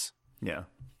lives. Yeah.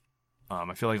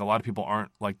 I feel like a lot of people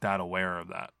aren't like that aware of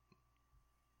that.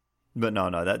 But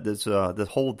no, this the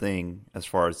whole thing as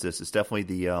far as this is definitely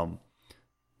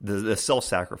the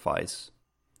self-sacrifice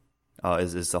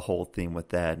is the whole thing with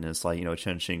that, and it's like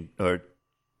Changsheng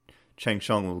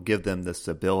will give them this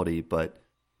ability, but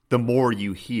the more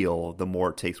you heal, the more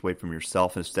it takes away from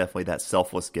yourself, and it's definitely that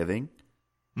selfless giving.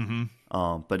 Mm-hmm.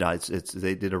 But no,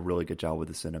 they did a really good job with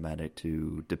the cinematic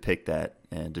to depict that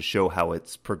and to show how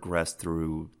it's progressed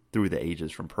through the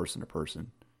ages from person to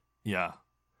person. Yeah.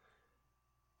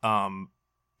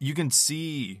 You can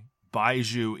see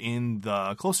Baizhu in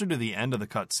closer to the end of the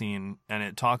cutscene, and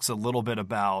it talks a little bit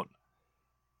about,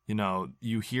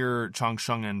 you hear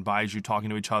Changsheng and Baizhu talking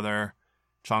to each other.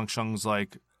 Changsheng's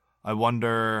like, I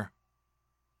wonder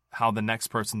how the next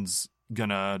person's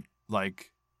gonna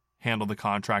handle the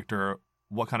contract, or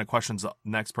what kind of questions the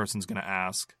next person's gonna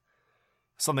ask.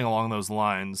 Something along those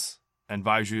lines. And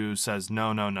Baizhu says,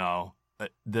 no,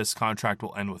 this contract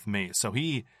will end with me. So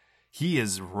he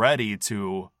is ready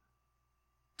to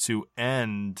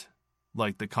end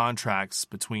the contracts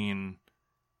between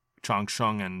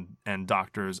Changsheng and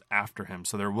doctors after him.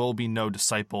 So there will be no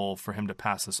disciple for him to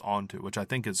pass this on to, which I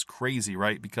think is crazy,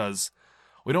 right? Because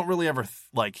we don't really ever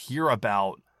hear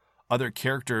about other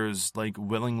characters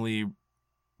willingly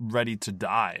ready to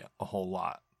die a whole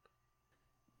lot.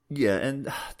 Yeah, and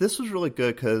this was really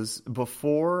good because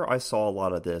before I saw a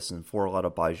lot of this and before a lot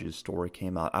of Baiju's story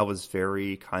came out, I was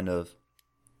very kind of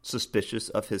suspicious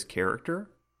of his character.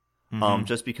 Mm-hmm.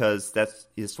 Just because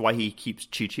it's why he keeps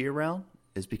Chi-Chi around,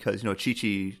 is because,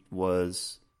 Chi-Chi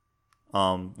was,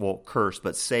 cursed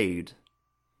but saved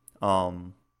by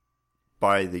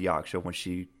the Yaksha when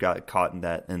she got caught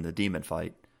in the demon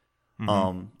fight.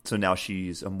 Mm-hmm. So now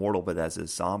she's immortal but as a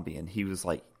zombie, and he was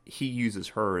he uses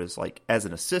her as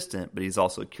an assistant, but he's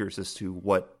also curious as to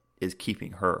what is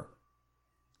keeping her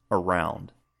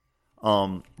around.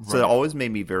 So that always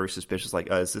made me very suspicious.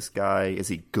 Is this guy, is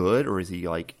he good, or is he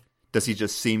does he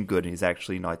just seem good and he's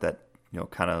actually not that,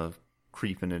 kind of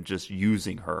creeping and just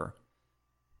using her?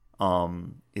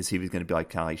 Is he going to be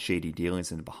kind of shady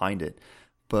dealings in behind it?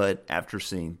 But after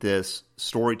seeing this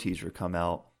story teaser come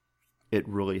out, it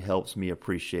really helps me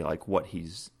appreciate what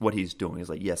he's doing. He's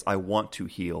yes, I want to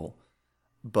heal,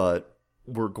 but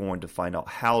we're going to find out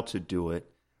how to do it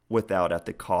without at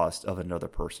the cost of another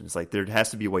person. It's there has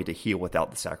to be a way to heal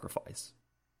without the sacrifice.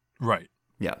 Right.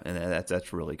 Yeah, and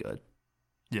that's really good.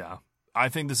 Yeah. I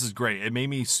think this is great. It made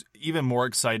me even more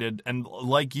excited. And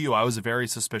like you, I was very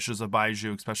suspicious of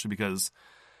Baizhu, especially because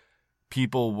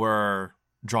people were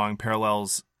drawing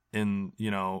parallels in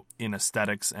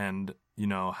aesthetics and,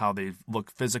 how they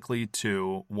look physically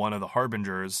to one of the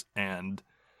Harbingers. And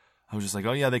I was just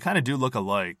oh yeah, they kind of do look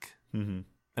alike. Mm-hmm.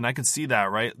 And I could see that,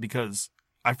 right? Because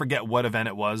I forget what event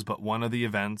it was, but one of the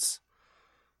events,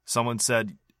 someone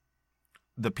said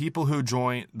the people who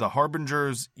join the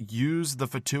Harbingers use the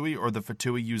Fatui, or the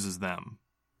Fatui uses them.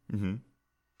 Mm-hmm.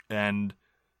 And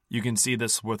you can see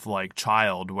this with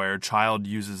Child, where Child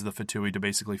uses the Fatui to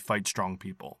basically fight strong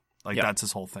people. That's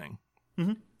his whole thing.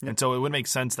 Mm-hmm. Yeah. And so it would make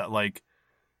sense that we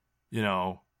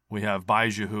have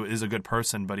Baizhu, who is a good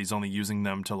person, but he's only using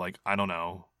them to I don't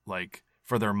know,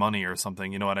 for their money or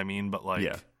something. You know what I mean? But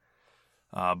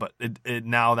but it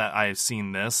now that I've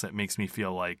seen this, it makes me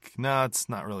feel no, it's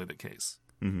not really the case.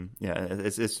 Mm-hmm. Yeah,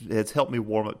 it's helped me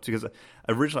warm up, because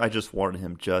originally I just wanted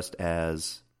him just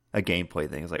as a gameplay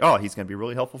thing. It's oh, he's going to be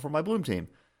really helpful for my Bloom team,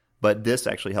 but this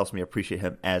actually helps me appreciate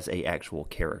him as a actual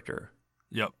character.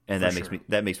 Yep, and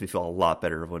that makes me feel a lot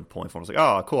better when pulling for him. It's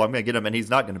oh, cool, I'm going to get him, and he's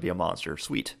not going to be a monster.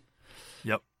 Sweet.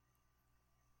 Yep.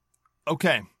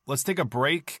 Okay, let's take a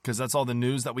break, because that's all the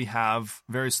news that we have.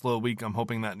 Very slow week. I'm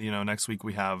hoping that next week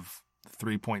we have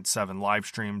 3.7 live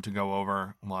stream to go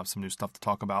over. We'll have some new stuff to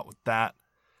talk about with that.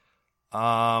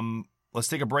 Let's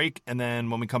take a break, and then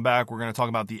when we come back, we're going to talk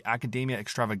about the Academia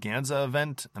Extravaganza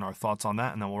event and our thoughts on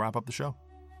that, and then we'll wrap up the show.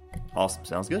 Awesome.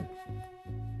 Sounds good.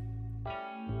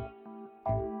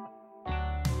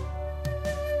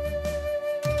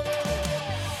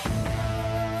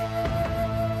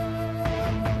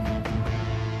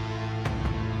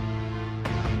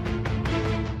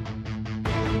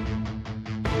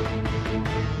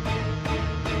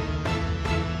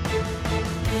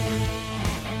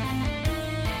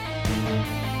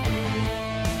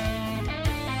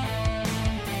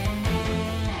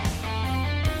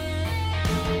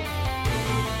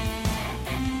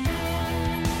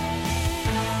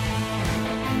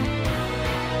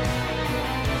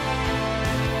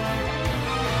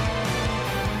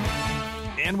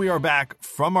 we are back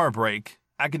from our break.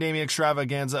 Academia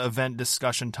Extravaganza event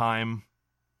discussion time.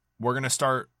 We're going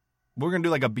to do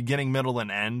like a beginning, middle, and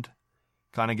end.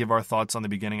 Kind of give our thoughts on the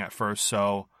beginning at first.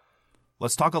 So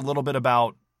let's talk a little bit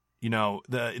about,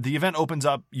 the event opens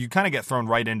up. You kind of get thrown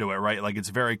right into it, right? Like it's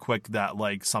very quick that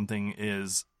like something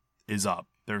is up.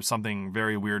 There's something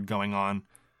very weird going on.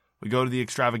 We go to the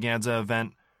Extravaganza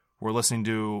event. We're listening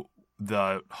to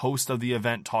the host of the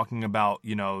event talking about,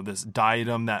 this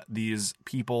diadem that these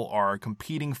people are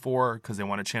competing for because they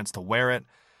want a chance to wear it.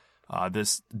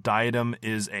 This diadem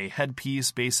is a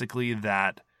headpiece, basically,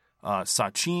 that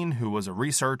Sachin, who was a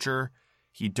researcher,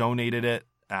 he donated it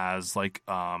as like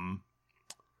a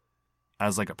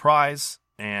prize,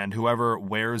 and whoever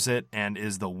wears it and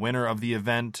is the winner of the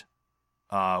event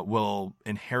will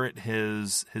inherit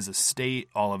his estate,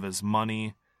 all of his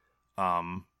money,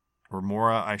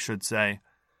 remora, I should say.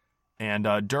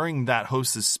 And during that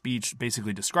host's speech,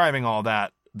 basically describing all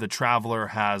that, the traveler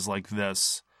has like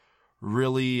this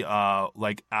really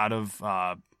like out of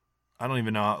I don't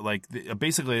even know, like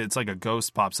basically it's like a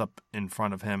ghost pops up in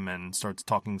front of him and starts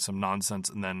talking some nonsense,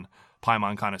 and then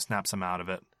Paimon kind of snaps him out of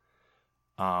it.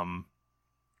 And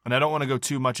I don't want to go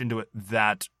too much into it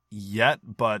that yet,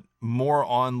 but more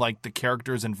on like the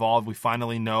characters involved. We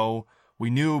finally know, we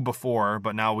knew before,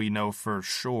 but now we know for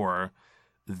sure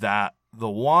that the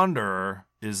Wanderer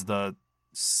is the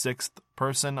sixth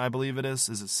person, I believe it is.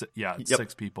 Is it? Yeah, it's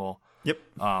 6 people. Yep.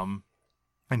 And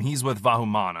he's with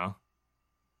Vahumana.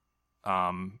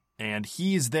 And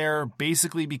he's there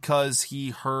basically because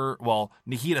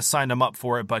Nahida signed him up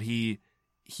for it, but he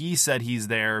said he's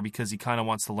there because he kind of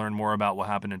wants to learn more about what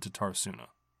happened into Tarsuna.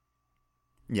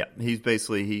 Yeah,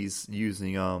 he's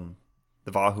using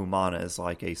the Vahumana as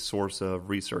like a source of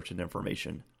research and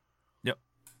information. Yep.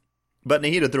 But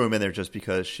Nahida threw him in there just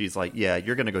because she's like, yeah,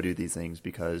 you're going to go do these things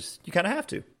because you kind of have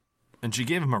to. And she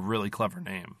gave him a really clever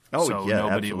name. Oh, so yeah,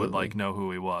 nobody absolutely. would like know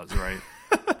who he was, right?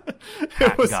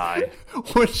 Hat guy.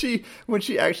 When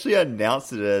she actually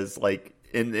announced it as like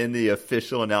in the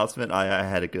official announcement, I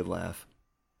had a good laugh.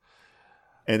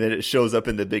 And then it shows up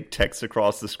in the big text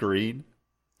across the screen.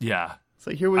 Yeah. It's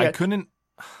like, here we go.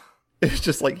 It's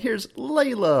just like, here's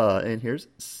Layla, and here's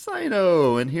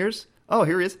Sino, and here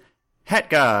he is, Hat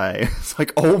Guy. It's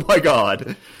like, oh my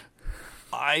god.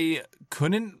 I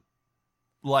couldn't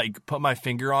like put my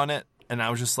finger on it, and I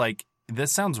was just like,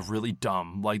 this sounds really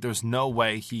dumb. Like, there's no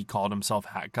way he called himself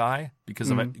Hat Guy because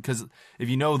of it. Because if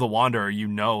you know the Wanderer,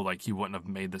 like he wouldn't have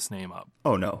made this name up.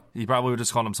 Oh no, he probably would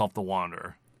just called himself the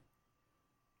Wanderer.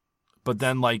 But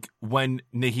then, like, when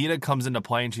Nahida comes into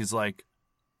play and she's like,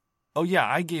 oh yeah,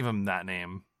 I gave him that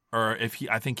name. Or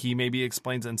I think he maybe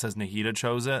explains it and says Nahida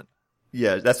chose it.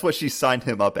 Yeah, that's what she signed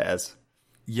him up as.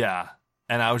 Yeah.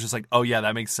 And I was just like, oh yeah,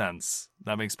 that makes sense.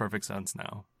 That makes perfect sense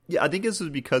now. Yeah, I think this was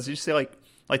because you say like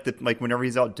whenever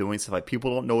he's out doing stuff, like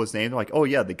people don't know his name. They're like, oh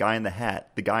yeah, the guy with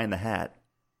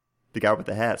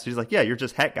the hat. So he's like, yeah, you're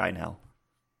just Hat Guy now.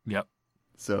 Yep.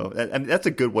 So I mean, that's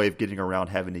a good way of getting around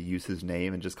having to use his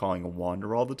name and just calling him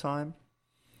Wanderer all the time.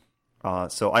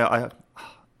 So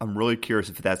I'm really curious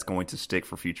if that's going to stick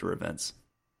for future events.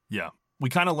 Yeah. We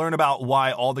kind of learn about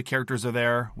why all the characters are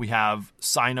there. We have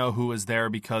Sino, who is there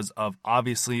because of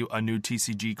obviously a new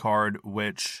TCG card,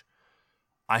 which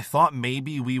I thought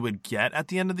maybe we would get at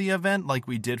the end of the event like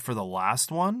we did for the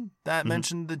last one that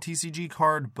mentioned the TCG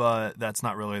card, but that's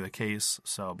not really the case.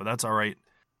 But that's all right.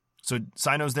 So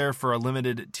Sino's there for a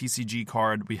limited TCG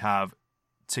card. We have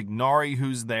Tignari,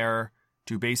 who's there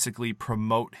to basically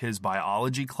promote his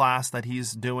biology class that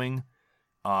he's doing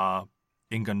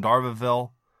in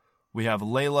Gandharvaville. We have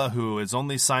Layla, who is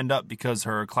only signed up because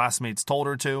her classmates told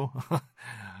her to.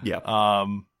 Yeah.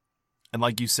 And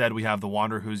like you said, we have the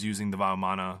Wanderer, who's using the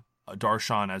Vahumana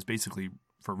Darshan as basically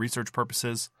for research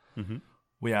purposes. Mm-hmm.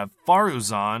 We have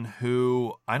Faruzan,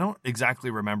 who I don't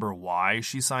exactly remember why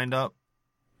she signed up.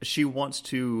 She wants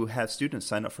to have students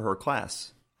sign up for her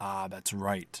class. Ah, that's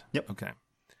right. Yep. Okay.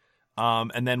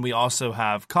 And then we also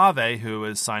have Kaveh, who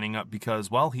is signing up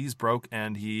because, well, he's broke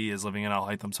and he is living in Al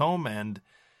Haytham's home and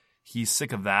he's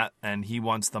sick of that and he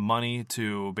wants the money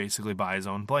to basically buy his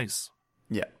own place.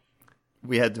 Yeah.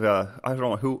 We had I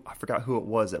forgot who it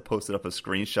was that posted up a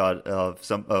screenshot of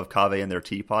Kaveh in their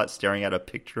teapot staring at a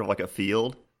picture of like a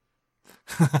field.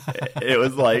 It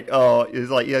was like,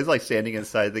 he's like standing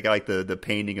inside the guy, like the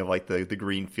painting of like the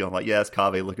green field. I'm like, yeah, it's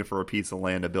Kaveh looking for a piece of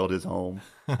land to build his home.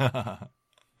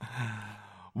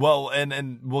 Well,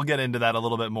 and we'll get into that a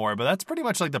little bit more, but that's pretty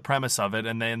much like the premise of it.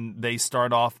 And then they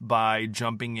start off by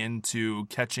jumping into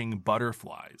catching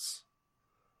butterflies.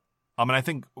 And I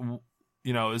think,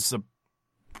 it's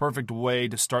perfect way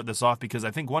to start this off, because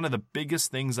I think one of the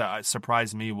biggest things that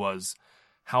surprised me was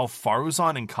how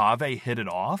Faruzan and Kaveh hit it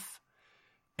off,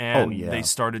 and they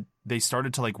started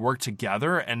to like work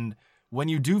together. And when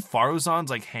you do Faruzan's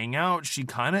like hangout, she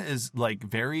kind of is like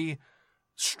very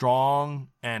strong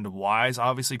and wise,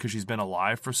 obviously because she's been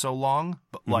alive for so long.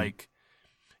 But like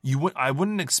I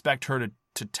wouldn't expect her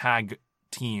to tag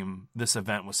team this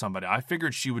event with somebody. I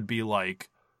figured she would be like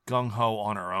gung ho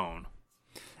on her own.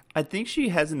 I think she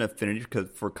has an affinity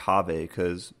for Kaveh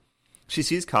because she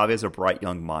sees Kaveh as a bright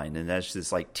young mind, and as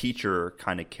this like teacher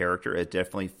kind of character, it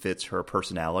definitely fits her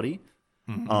personality.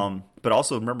 But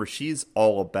also remember, she's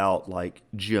all about like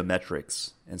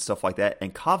geometrics and stuff like that,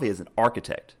 and Kaveh is an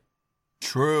architect.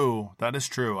 True, that is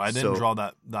true. I didn't draw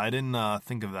that. I didn't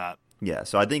think of that. Yeah,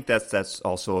 so I think that's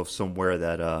also somewhere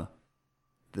that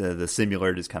the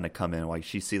similarities kind of come in. Like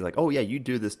she sees like, oh yeah, you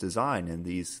do this design and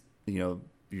these, you know,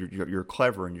 you're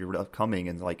clever and you're upcoming,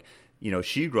 and like, you know,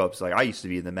 she grew up like I used to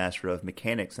be the master of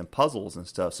mechanics and puzzles and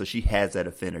stuff, so she has that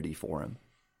affinity for him.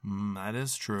 That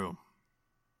is true.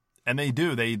 And they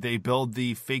do. They build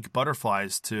the fake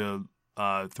butterflies to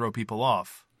throw people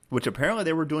off. Which apparently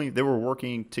they were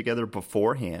working together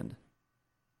beforehand.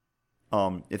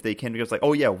 If they came together, it's like,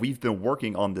 oh yeah, we've been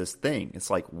working on this thing. It's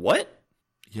like, what?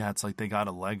 Yeah, it's like they got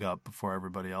a leg up before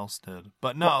everybody else did.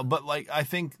 But no, but like I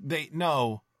think they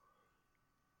no.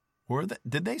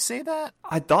 Did they say that?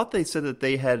 I thought they said that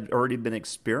they had already been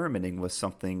experimenting with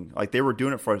something. Like they were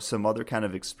doing it for some other kind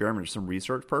of experiment or some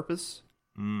research purpose.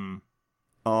 And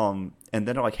then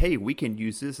they're like, hey, we can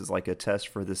use this as like a test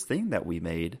for this thing that we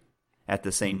made at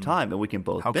the same time, and we can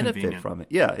both benefit from it.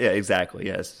 Yeah, exactly,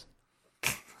 yes.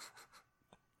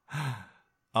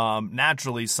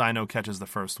 Naturally, Sino catches the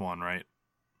first one, right?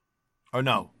 Or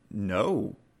no?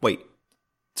 No. Wait.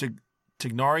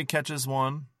 Tignari catches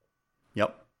one.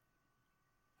 Yep.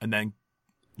 And then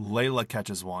Layla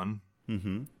catches one.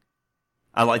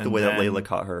 I like the way that Layla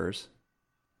caught hers.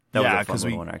 That was a fun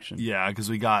little interaction. Yeah, because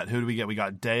we got, who do we get? We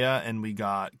got Dea and we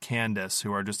got Candace,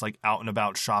 who are just like out and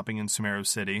about shopping in Sumeru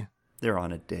City. They're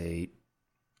on a date.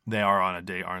 They are on a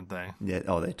date, aren't they? Yeah.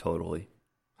 Oh, they totally.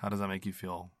 How does that make you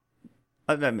feel?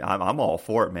 I mean, I'm all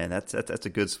for it, man. That's a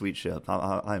good sweet ship.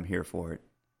 I'm here for it.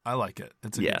 I like it.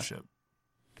 It's a good ship.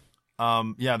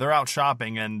 Yeah, they're out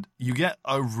shopping, and you get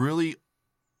a really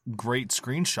great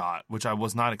screenshot, which I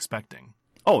was not expecting.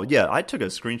 Oh yeah, I took a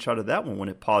screenshot of that one when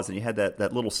it paused, and you had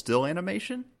that little still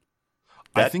animation.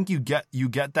 I think you get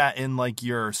that in like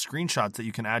your screenshots that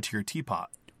you can add to your teapot.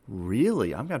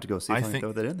 Really? I'm gonna have to go see if I can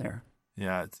throw that in there.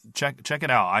 Yeah, check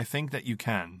it out. I think that you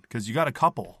can, because you got a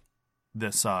couple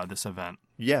this event.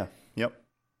 Yeah. Yep.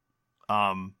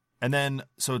 And then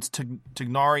so it's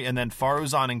Tignari, and then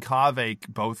Faruzan and Kaveh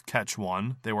both catch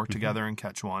one. They work together and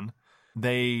catch one.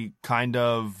 They kind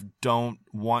of don't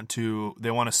want to.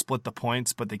 They want to split the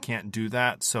points, but they can't do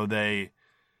that. So they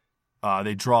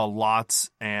draw lots,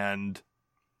 and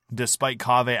despite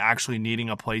Kaveh actually needing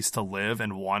a place to live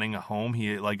and wanting a home,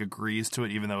 he like agrees to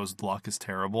it, even though his luck is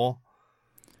terrible.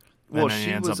 Well, and then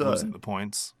he ends up losing the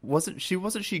points. Wasn't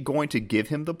she going to give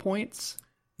him the points?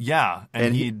 Yeah,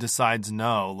 and he decides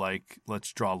no. Like,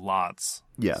 let's draw lots.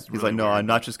 Yeah, he's really like, no, weird. I'm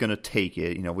not just going to take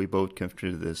it. You know, we both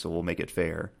contributed to this, so we'll make it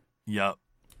fair. Yep.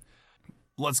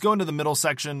 Let's go into the middle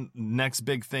section. Next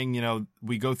big thing, you know,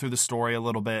 we go through the story a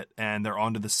little bit, and they're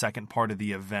on to the second part of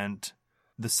the event.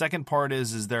 The second part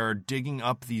is they're digging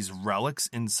up these relics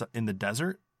in the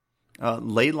desert.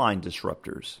 Ley line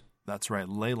disruptors. That's right,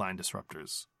 ley line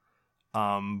disruptors.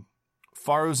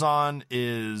 Faruzan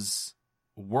is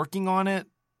working on it,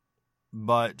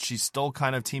 but she's still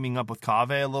kind of teaming up with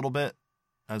Kaveh a little bit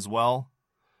as well.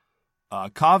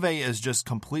 Kaveh is just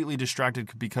completely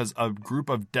distracted because a group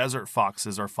of desert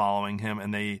foxes are following him,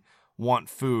 and they want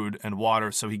food and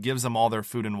water, so he gives them all their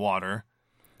food and water.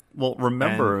 Well,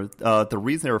 remember, the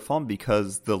reason they were found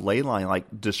because the ley line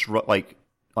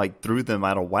threw them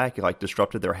out of whack. It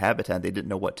disrupted their habitat. They didn't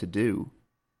know what to do.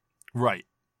 Right.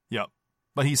 Yep.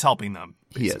 But he's helping them,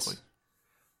 basically.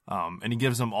 He is. And he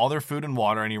gives them all their food and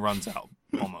water, and he runs out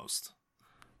almost.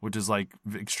 Which is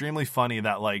extremely funny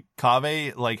that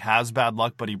Kaveh has bad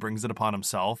luck, but he brings it upon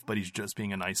himself. But he's just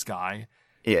being a nice guy.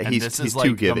 Yeah, and he's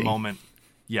too giving. The moment.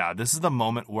 Yeah, this is the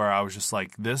moment where I was just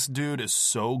like, this dude is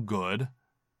so good.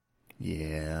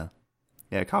 Yeah,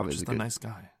 Kaveh is a nice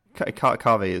guy.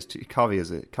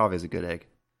 Kaveh is a good egg.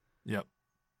 Yep.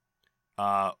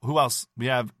 Who else? We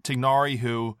have Tignari,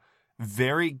 who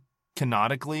very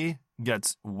canonically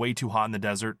gets way too hot in the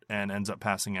desert and ends up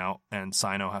passing out, and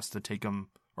Sino has to take him.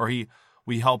 Or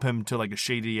we help him to a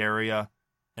shady area,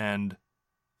 and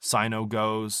Sino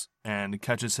goes and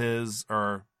catches his,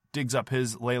 or digs up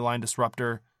his ley line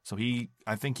disruptor. So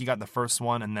I think he got the first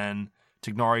one, and then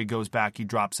Tignari goes back. He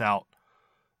drops out.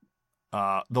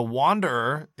 The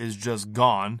Wanderer is just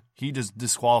gone. He just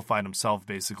disqualified himself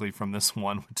basically from this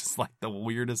one, which is like the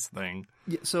weirdest thing.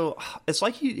 Yeah, so it's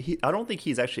like I don't think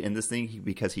he's actually in this thing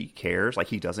because he cares. Like,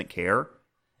 he doesn't care.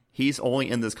 He's only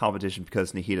in this competition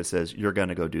because Nihita says, you're going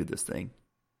to go do this thing.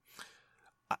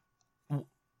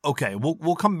 Okay,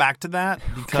 we'll come back to that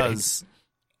because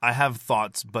I have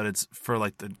thoughts, but it's for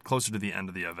like the closer to the end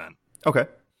of the event. Okay.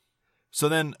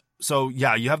 So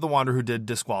yeah, you have the Wanderer who did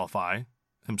disqualify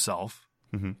himself.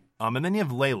 Mm-hmm. And then you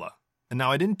have Layla. And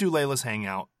now I didn't do Layla's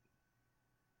hangout.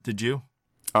 Did you?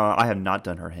 I have not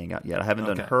done her hangout yet. I haven't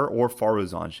done her or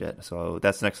Faruzan's yet, so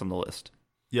that's next on the list.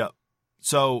 Yeah.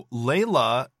 So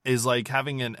Layla is like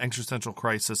having an existential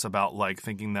crisis about like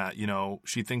thinking that, you know,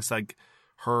 she thinks like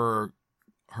her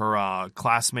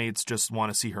classmates just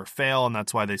want to see her fail and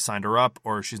that's why they signed her up,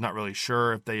 or she's not really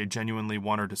sure if they genuinely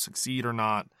want her to succeed or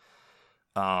not.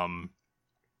 And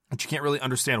she can't really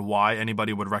understand why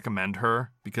anybody would recommend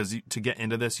her, because to get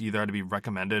into this, you either had to be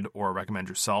recommended or recommend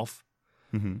yourself,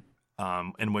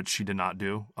 in which she did not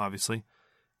do, obviously.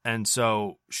 And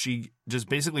so she just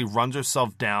basically runs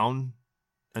herself down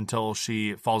until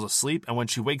she falls asleep. And when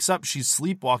she wakes up, she's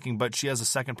sleepwalking, but she has a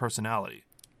second personality.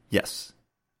 Yes.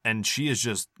 And she is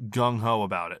just gung-ho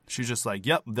about it. She's just like,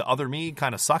 yep, the other me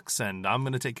kind of sucks, and I'm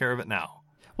going to take care of it now.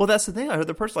 Well, that's the thing. I heard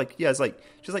the person she's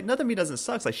like, nothing me doesn't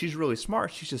suck. It's like, she's really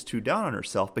smart. She's just too down on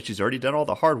herself, but she's already done all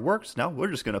the hard work. So now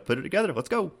we're just going to put it together. Let's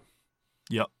go.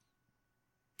 Yep.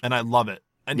 And I love it.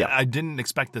 And I didn't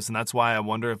expect this, and that's why I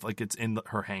wonder if like it's in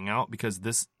her hangout, because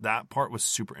that part was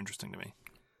super interesting to me.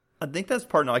 I think that's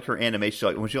part of like her animation,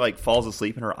 like when she like falls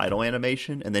asleep in her idle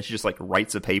animation, and then she just like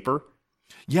writes a paper.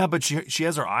 Yeah, but she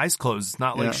has her eyes closed. It's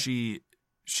not like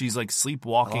she's like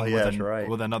sleepwalking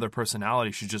with another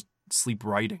personality. She's just sleep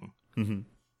writing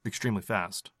extremely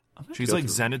fast. She's like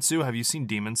Zenitsu. Have you seen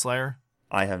Demon Slayer?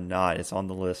 I have not. It's on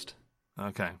the list.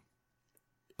 Okay.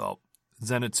 Well,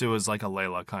 Zenitsu is like a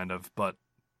Layla kind of, but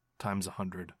times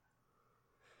 100.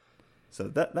 So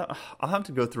that I'll have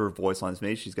to go through her voice lines.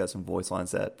 Maybe she's got some voice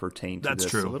lines that pertain to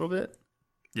this a little bit.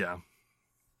 Yeah.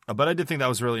 But I did think that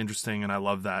was really interesting, and I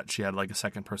love that she had like a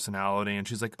second personality, and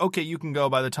she's like, okay, you can go.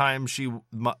 By the time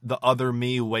the other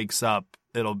me wakes up,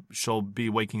 she'll be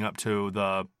waking up to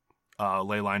the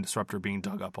ley line disruptor being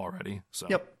dug up already. So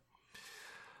yep.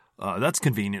 That's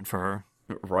convenient for her.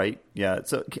 Right. Yeah.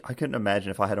 So I couldn't imagine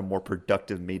if I had a more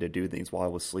productive me to do things while I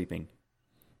was sleeping.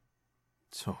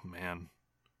 So, man.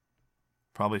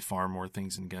 Probably far more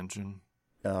things in Genshin.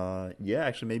 Yeah,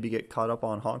 actually maybe get caught up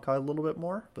on Honkai a little bit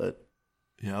more, but...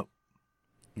 Yep.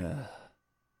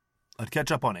 I'd catch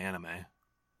up on anime.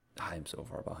 I am so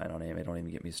far behind on anime. Don't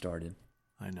even get me started.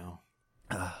 I know.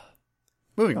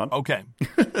 Moving on. Okay.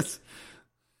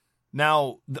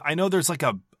 Now, I know there's like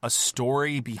a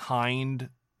story behind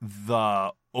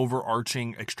the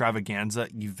overarching extravaganza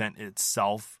event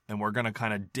itself, and we're going to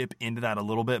kind of dip into that a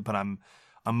little bit, but I'm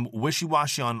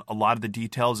wishy-washy on a lot of the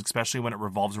details, especially when it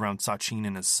revolves around Sachin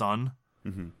and his son.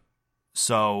 Mm-hmm.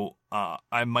 So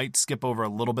I might skip over a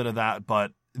little bit of that,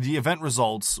 but the event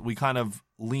results, we kind of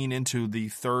lean into the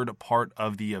third part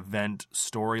of the event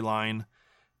storyline,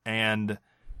 and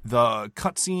the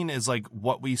cutscene is like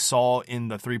what we saw in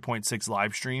the 3.6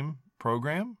 live stream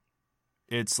program.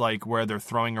 It's like where they're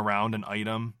throwing around an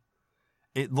item.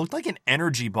 It looked like an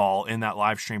energy ball in that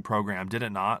live stream program, did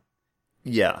it not?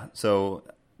 Yeah, so...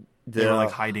 They were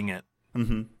like hiding it.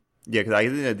 Mm-hmm. Yeah, because I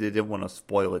didn't want to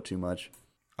spoil it too much.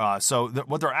 So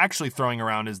what they're actually throwing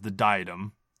around is the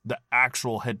diadem, the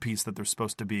actual headpiece that they're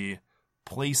supposed to be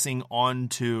placing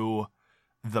onto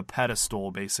the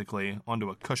pedestal, basically, onto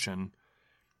a cushion.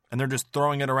 And they're just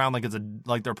throwing it around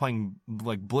like they're playing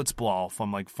like Blitzball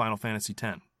from like Final Fantasy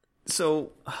X.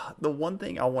 So the one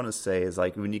thing I want to say is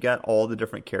like when you got all the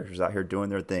different characters out here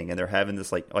doing their thing and they're having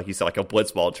this like you said, like a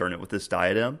Blitzball tournament with this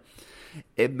diadem,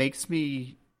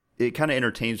 it kind of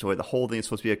entertains the way the whole thing is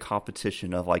supposed to be a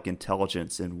competition of like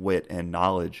intelligence and wit and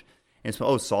knowledge. And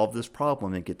so, solve this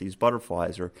problem and get these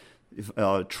butterflies, or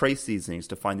trace these things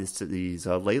to find these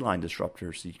ley line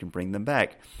disruptors so you can bring them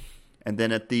back. And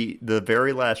then at the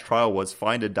very last trial was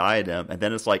find a diadem, and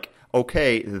then it's like,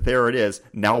 okay, there it is.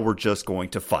 Now we're just going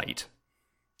to fight.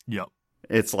 Yep.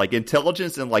 It's like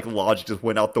intelligence and like logic just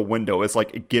went out the window. It's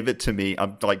like, give it to me.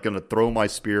 I'm like going to throw my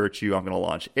spear at you. I'm going to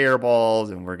launch air balls,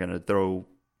 and we're going to throw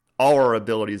all our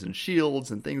abilities and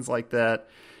shields and things like that.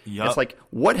 Yep. It's like,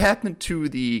 what happened to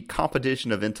the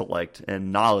competition of intellect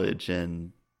and knowledge?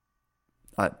 And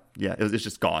it's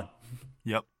just gone.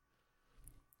 Yep.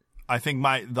 I think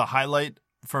the highlight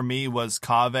for me was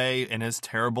Kaveh and his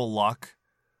terrible luck,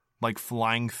 like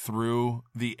flying through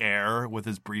the air with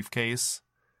his briefcase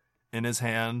in his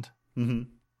hand,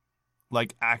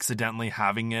 like accidentally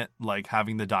having it, like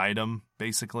having the diadem,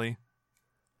 basically.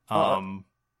 No,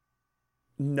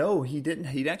 he didn't.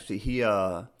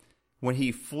 When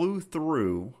he flew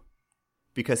through,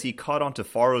 because he caught onto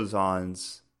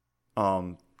Faruzan's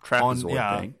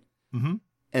trapezoid thing. Mm-hmm.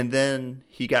 And then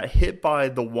he got hit by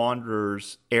the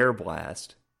Wanderer's air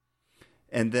blast.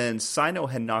 And then Sino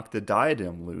had knocked the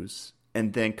diadem loose.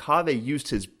 And then Kaveh used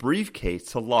his briefcase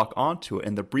to lock onto it.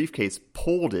 And the briefcase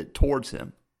pulled it towards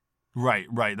him. Right.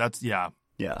 That's, yeah.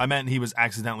 Yeah. I meant he was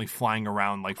accidentally flying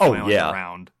around, like flailing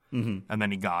around. Mm-hmm. And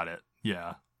then he got it.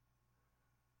 Yeah.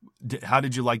 How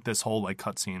did you like this whole, like,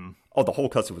 cutscene? Oh, the whole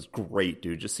cutscene was great,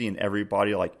 dude. Just seeing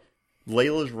everybody, like,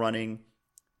 Layla's running.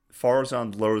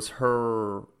 Farzan loads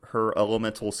her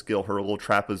elemental skill, her little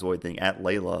trapezoid thing at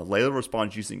Layla. Layla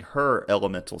responds using her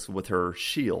elementals with her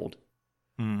shield.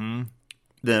 Mm-hmm.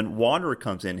 Then Wanderer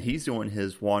comes in. He's doing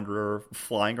his Wanderer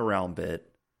flying around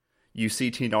bit. You see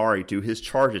Tinari do his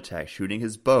charge attack, shooting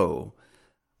his bow.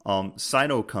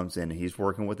 Sino comes in and he's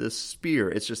working with his spear.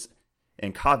 It's just,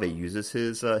 and Kaveh uses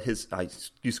his I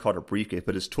used to call it a briefcase,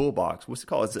 but his toolbox. What's it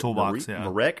called? Is it toolbox?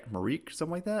 Marek,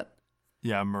 something like that.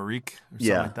 Yeah, Marik or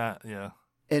something like that. Yeah.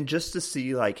 And just to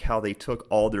see like how they took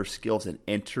all their skills and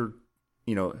integrated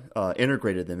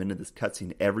them into this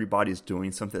cutscene. Everybody's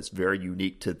doing something that's very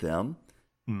unique to them.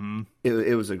 Mm-hmm.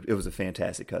 It was a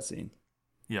fantastic cutscene.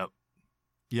 Yep.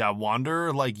 Yeah,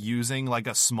 Wander like using like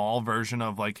a small version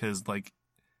of like his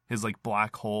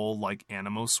black hole like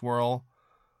Animo swirl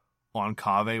on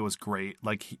Kaveh was great.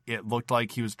 Like it looked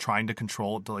like he was trying to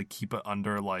control it to like keep it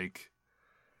under like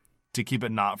to keep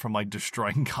it not from like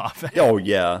destroying Kaveh. Oh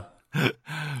yeah.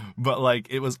 But like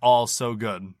it was all so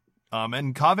good.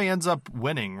 And Kaveh ends up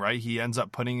winning, right? He ends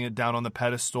up putting it down on the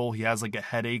pedestal. He has like a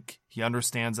headache. He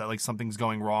understands that like something's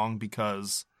going wrong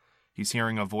because he's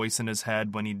hearing a voice in his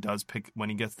head when he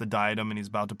gets the diadem and he's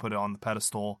about to put it on the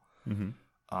pedestal.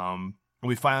 Mm-hmm.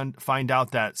 We find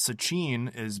out that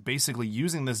Sachin is basically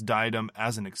using this diadem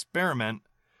as an experiment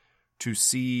to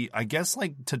see, I guess,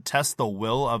 like to test the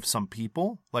will of some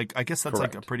people. Like, I guess that's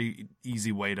Correct. like a pretty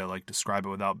easy way to like describe it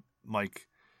without like,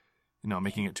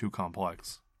 making it too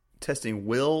complex. Testing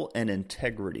will and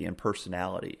integrity and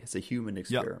personality. It's a human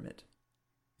experiment.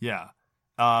 Yep.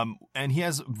 Yeah. And he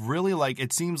has really like,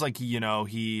 it seems like,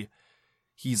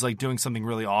 he's like doing something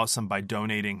really awesome by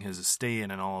donating his estate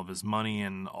and all of his money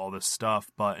and all this stuff.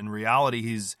 But in reality,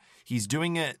 he's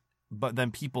doing it, but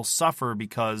then people suffer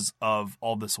because of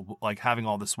all this, like having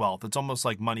all this wealth. It's almost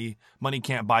like money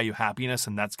can't buy you happiness.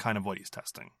 And that's kind of what he's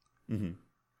testing. Mm-hmm.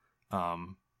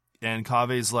 And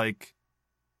Kaveh's like,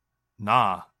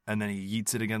 nah. And then he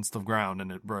yeets it against the ground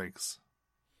and it breaks.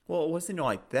 Well, it wasn't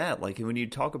like that. Like when you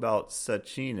talk about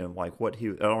Sachin and like I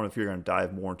don't know if you're going to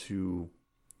dive more into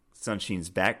Sachin's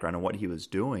background and what he was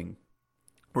doing.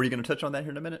 Were you going to touch on that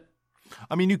here in a minute?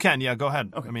 I mean, you can. Yeah, go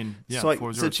ahead. Okay. I mean, yeah. So like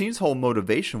Sachin's whole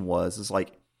motivation is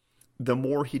like the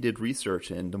more he did research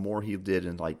and the more he did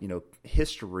in like,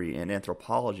 history and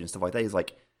anthropology and stuff like that, he's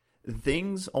like,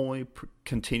 things only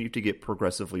continue to get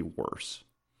progressively worse.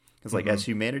 Because like as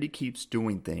humanity keeps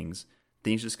doing things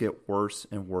just get worse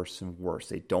and worse and worse.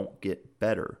 They don't get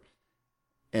better.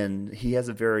 And he has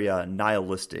a very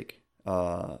nihilistic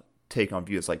take on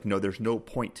view. It's like, no, there's no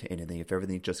point to anything if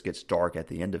everything just gets dark at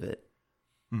the end of it.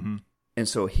 Mm-hmm. And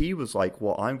so he was like,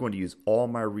 well, I'm going to use all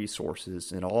my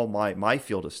resources and all my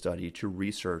field of study to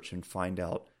research and find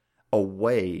out a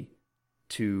way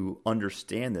to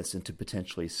understand this and to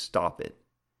potentially stop it.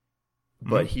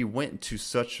 But he went to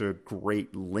such a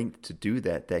great length to do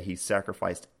that he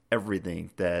sacrificed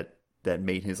everything that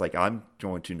made his like, I'm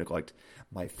going to neglect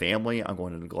my family. I'm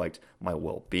going to neglect my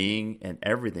well-being and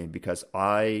everything because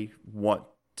I want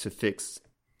to fix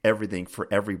everything for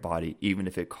everybody, even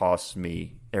if it costs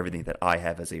me everything that I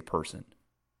have as a person.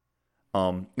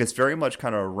 It's very much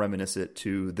kind of reminiscent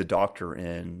to the doctor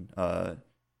in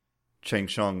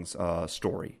Changsheng's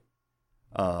story.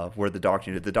 Where the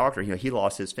doctor, he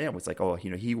lost his family. It's like,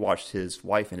 he watched his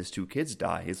wife and his 2 kids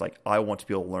die. He's like, I want to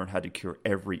be able to learn how to cure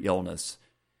every illness.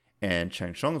 And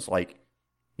Changsheng's like,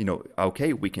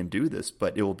 okay, we can do this,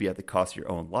 but it will be at the cost of your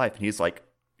own life. And he's like,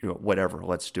 whatever,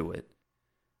 let's do it.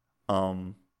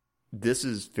 This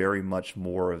is very much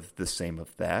more of the same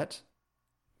of that.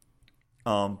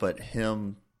 But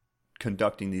him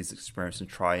conducting these experiments and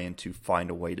trying to find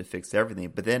a way to fix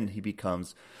everything. But then he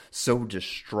becomes so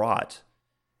distraught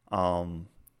in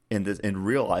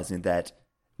realizing that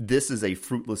this is a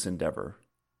fruitless endeavor.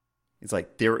 It's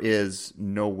like, there is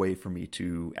no way for me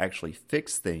to actually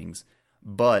fix things,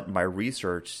 But my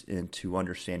research into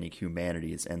understanding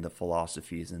humanities and the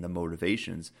philosophies and the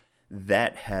motivations,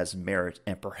 that has merit,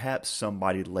 and perhaps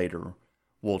somebody later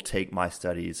will take my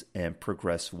studies and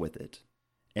progress with it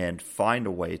and find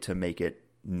a way to make it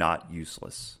not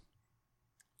useless.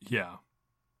 Yeah.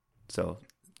 So,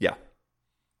 yeah.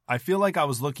 I feel like I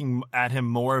was looking at him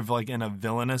more of like in a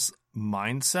villainous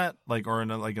mindset, like, or in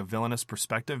a villainous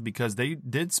perspective, because they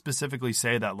did specifically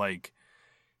say that like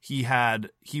he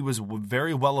was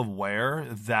very well aware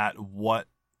that what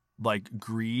like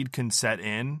greed can set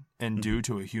in and do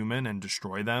to a human and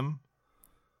destroy them.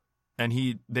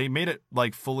 And they made it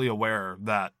like fully aware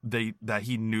that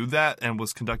he knew that and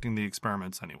was conducting the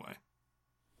experiments anyway.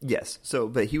 Yes. So,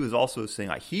 but he was also saying,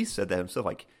 like, he said that himself,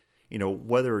 like, you know,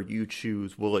 whether you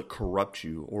choose, will it corrupt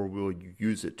you or will you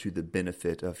use it to the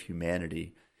benefit of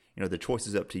humanity? You know, the choice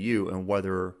is up to you, and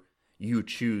whether you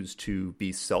choose to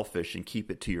be selfish and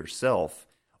keep it to yourself,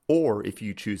 or if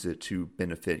you choose it to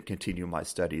benefit, continue my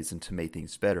studies and to make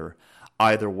things better,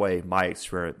 either way, my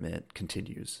experiment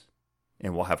continues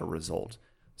and we'll have a result.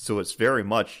 So it's very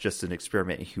much just an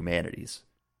experiment in humanities.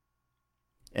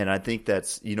 And I think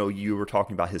that's, you know, you were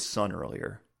talking about his son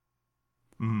earlier.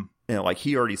 Mm-hmm. And like,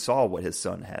 he already saw what his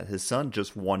son had. His son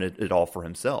just wanted it all for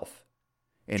himself.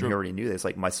 And True. He already knew that. It's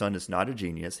like, my son is not a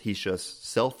genius. He's just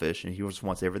selfish, and he just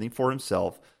wants everything for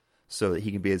himself so that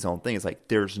he can be his own thing. It's like,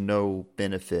 there's no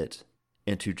benefit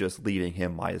into just leaving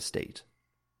him my estate,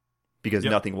 because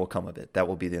nothing will come of it. That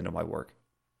will be the end of my work.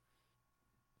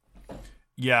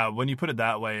 Yeah, when you put it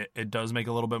that way, it does make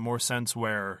a little bit more sense,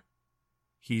 where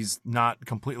he's not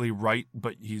completely right,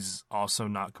 but he's also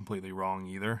not completely wrong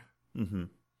either. Mm-hmm.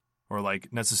 Or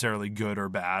like necessarily good or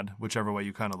bad, whichever way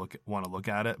you kind of want to look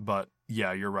at it. But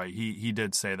yeah, you're right. He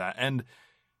did say that, and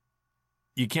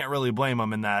you can't really blame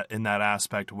him in that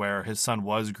aspect, where his son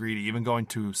was greedy, even going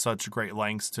to such great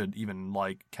lengths to even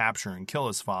like capture and kill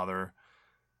his father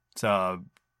to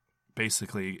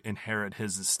basically inherit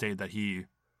his estate that he,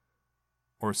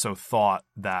 or so thought,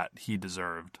 that he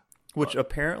deserved. Which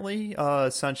apparently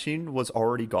Sachin was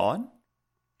already gone.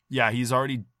 Yeah, he's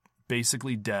already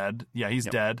basically dead. Yeah, he's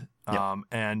dead. Yep.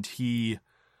 And he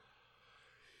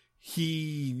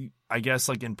I guess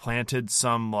like implanted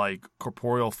some like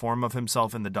corporeal form of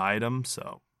himself in the diadem.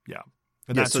 So yeah.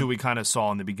 And that's who we kind of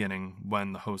saw in the beginning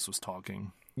when the host was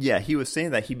talking. Yeah, he was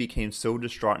saying that he became so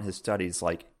distraught in his studies,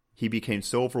 like he became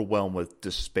so overwhelmed with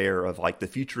despair of like, the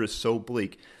future is so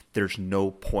bleak, there's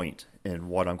no point in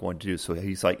what I'm going to do. So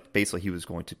he's like, basically he was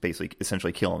going to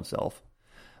essentially kill himself.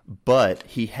 But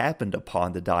he happened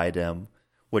upon the diadem,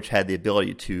 which had the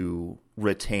ability to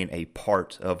retain a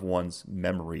part of one's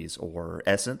memories or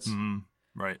essence. Mm-hmm.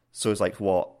 Right. So it's like,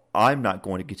 well, I'm not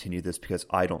going to continue this because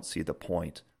I don't see the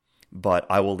point, but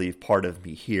I will leave part of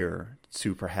me here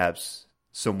to perhaps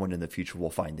someone in the future will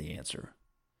find the answer.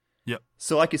 Yep.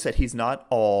 So like you said, his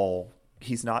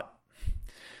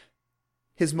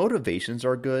motivations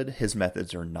are good. His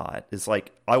methods are not. It's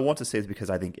like, I want to say it's because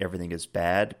I think everything is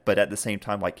bad, but at the same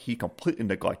time, like, he completely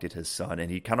neglected his son,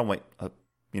 and he kind of went,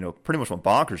 pretty much went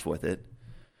bonkers with it.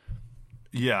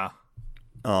 Yeah.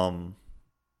 And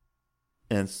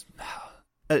his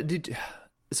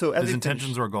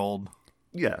intentions were gold.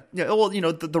 Yeah. Yeah. Well,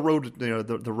 the road,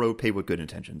 the road paved with good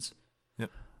intentions.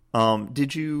 Yep.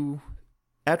 Did you,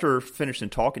 after finishing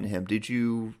talking to him,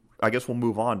 I guess we'll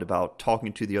move on to about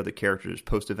talking to the other characters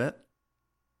post-event.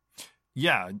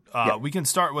 Yeah, we can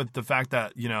start with the fact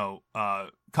that,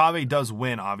 Kaveh does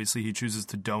win. Obviously, he chooses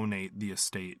to donate the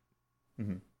estate,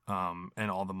 and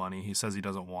all the money. He says he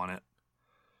doesn't want it.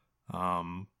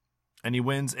 And he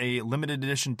wins a limited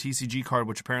edition TCG card,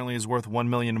 which apparently is worth 1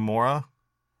 million Mora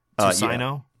to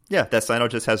Sino. Yeah, that Sino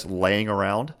just has laying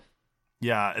around.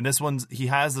 Yeah, and he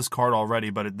has this card already,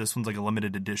 but this one's like a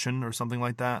limited edition or something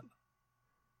like that.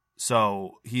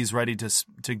 So he's ready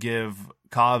to give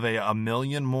Kaveh 1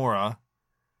 million Mora,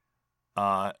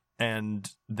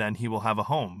 and then he will have a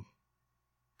home,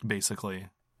 basically.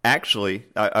 Actually,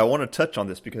 I want to touch on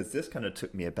this because this kind of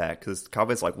took me aback, because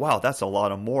Kaveh's like, wow, that's a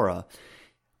lot of Mora.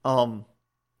 I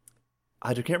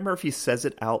can't remember if he says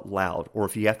it out loud or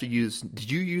if you have to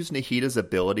did you use Nahida's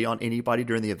ability on anybody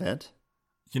during the event?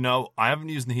 I haven't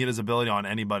used Nahida's ability on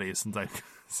anybody since I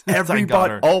got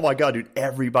her. Oh my god, dude!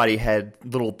 Everybody had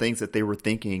little things that they were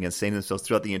thinking and saying to themselves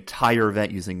throughout the entire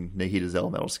event using Nahida's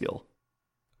elemental skill.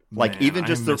 Like, Man, even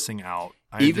just I'm missing out.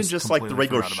 Even just like the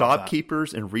regular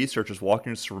shopkeepers and researchers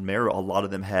walking into Romero, a lot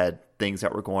of them had things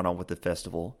that were going on with the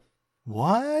festival.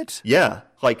 What? Yeah,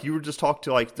 like you were just talking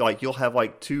to like you'll have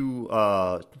like two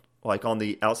like on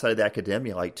the outside of the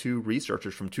academia, like two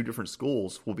researchers from two different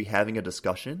schools will be having a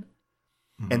discussion.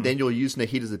 And then you'll use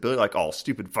Nahita's ability like, oh,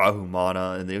 stupid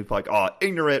Vahumana, and they'll be like, oh,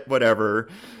 ignorant, whatever.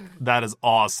 That is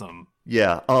awesome.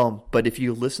 Yeah. But if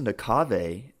you listen to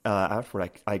Kaveh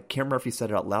afterward, I can't remember if he said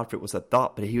it out loud, if it was a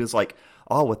thought, but he was like,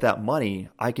 oh, with that money,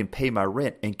 I can pay my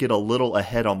rent and get a little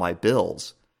ahead on my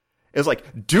bills. It's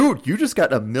like, dude, you just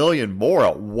got $1 million more.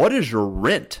 What is your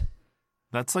rent?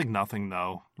 That's like nothing,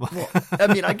 though. Well, I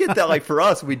mean, I get that. Like for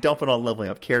us, we dump it on leveling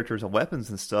up characters and weapons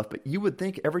and stuff. But you would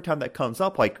think every time that comes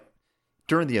up, like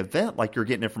during the event, like you're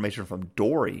getting information from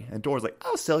Dory, and Dory's like,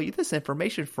 "I'll sell you this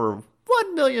information for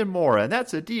 1 million Mora, and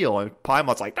that's a deal." And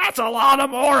Paimon's like, "That's a lot of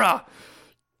Mora."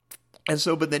 And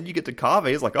so, but then you get to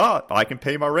Kaveh, it's like, "Oh, I can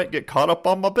pay my rent, get caught up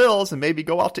on my bills, and maybe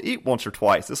go out to eat once or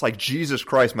twice." It's like, Jesus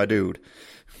Christ, my dude.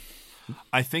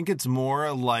 I think it's more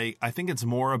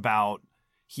about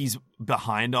he's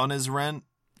behind on his rent,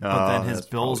 but then his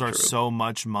bills are so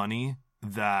much money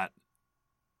that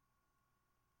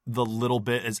the little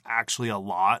bit is actually a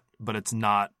lot, but it's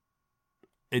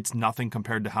nothing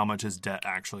compared to how much his debt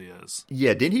actually is.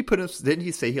 Yeah, didn't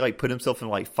he say he like put himself in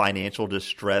like financial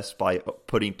distress by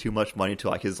putting too much money to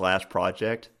like his last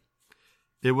project?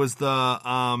 It was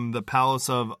the Palace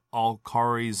of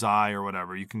Alkari Zai or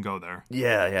whatever. You can go there.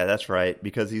 Yeah, that's right.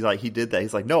 Because he did that.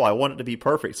 He's like, no, I want it to be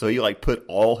perfect. So he like put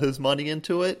all his money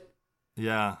into it.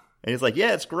 Yeah. And he's like,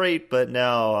 yeah, it's great, but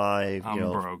now I'm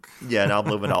broke. Yeah, now I'm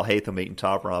living Al Hatham eating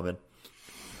top ramen.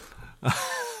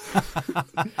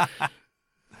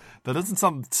 That doesn't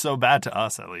sound so bad to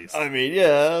us, at least. I mean,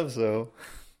 yeah, so.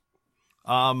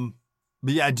 But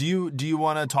yeah, do you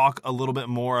want to talk a little bit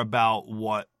more about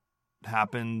what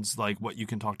happens, like what you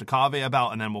can talk to Kaveh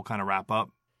about, and then we'll kind of wrap up?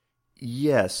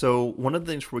 Yeah, so one of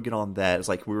the things before we get on that is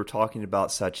like we were talking about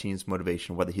Sachin's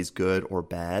motivation, whether he's good or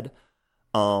bad,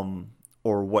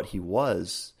 or what he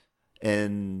was,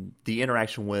 and the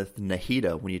interaction with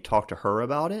Nahita when you talk to her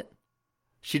about it.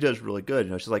 She does really good.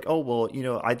 She's like, oh,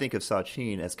 well, I think of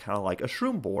Sachin as kind of like a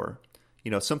shroom boar.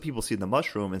 Some people see the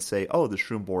mushroom and say, oh, the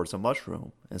shroom boar is a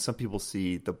mushroom. And some people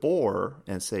see the boar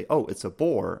and say, oh, it's a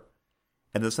boar.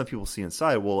 And then some people see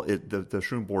inside, well, the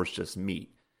shroom boar is just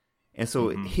meat. And so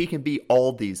he can be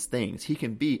all these things. He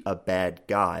can be a bad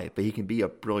guy, but he can be a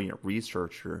brilliant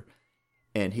researcher.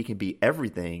 And he can be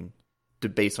everything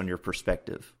based on your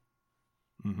perspective.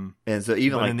 Mm-hmm. And so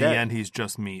even in the end, he's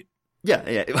just meat. Yeah.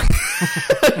 Yeah.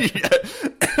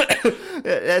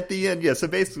 At the end, yeah. So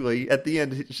basically, at the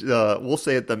end, we'll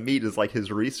say that the meat is like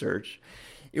his research,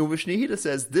 in which Nahita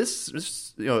says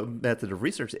this method of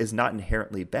research is not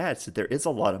inherently bad. So there is a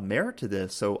lot of merit to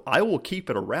this. So I will keep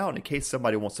it around in case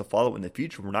somebody wants to follow it in the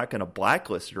future. We're not going to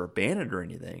blacklist it or ban it or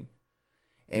anything,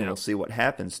 and we'll see what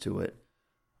happens to it.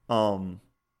 But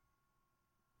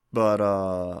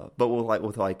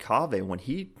with Kaveh, when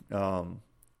he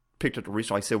picked up the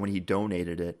research, like I said, when he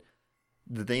donated it,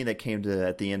 the thing that came to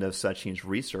at the end of Sachin's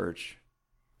research,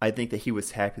 I think that he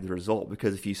was happy with the result,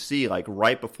 because if you see, like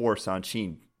right before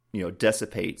Sachin,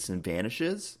 dissipates and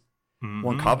vanishes,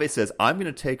 when Kaveh says, "I'm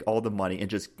going to take all the money and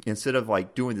just, instead of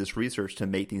like doing this research to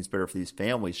make things better for these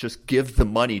families, just give the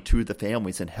money to the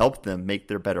families and help them make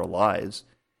their better lives,"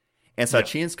 and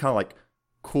Sachin's kind of like,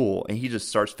 cool, and he just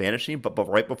starts vanishing, but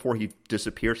right before he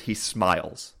disappears, he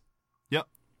smiles. Yep.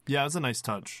 Yeah, it was a nice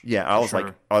touch. Yeah, I was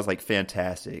like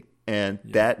fantastic. And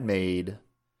that made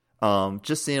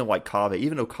just seeing like Kaveh,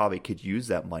 even though Kaveh could use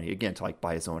that money again to like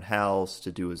buy his own house,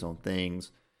 to do his own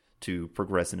things, to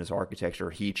progress in his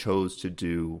architecture, he chose to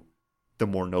do the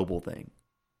more noble thing.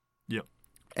 Yep.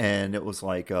 And it was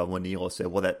like when Nilo said,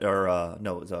 well, it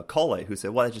was Kale who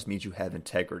said, well, that just means you have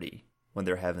integrity, when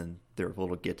they're having their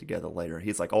little get together later.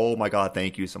 He's like, oh my God,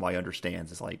 thank you. Somebody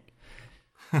understands. It's like,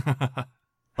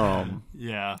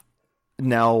 yeah.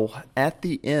 Now at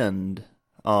the end,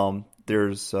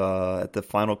 there's at the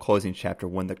final closing chapter,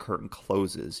 when the curtain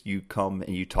closes, you come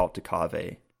and you talk to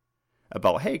Kaveh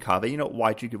about, hey Kaveh,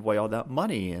 why'd you give away all that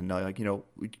money? And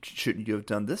shouldn't you have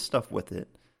done this stuff with it?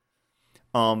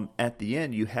 At the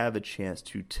end, you have a chance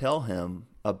to tell him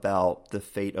about the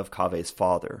fate of Kaveh's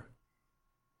father.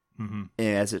 Mm-hmm.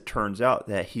 And as it turns out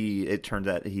that he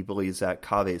believes that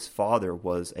Kaveh's father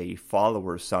was a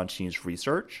follower of Sachin's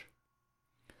research,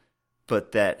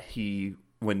 but that he,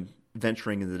 when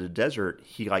venturing into the desert,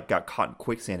 he like got caught in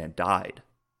quicksand and died.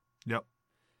 Yep.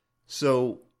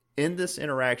 So in this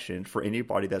interaction, for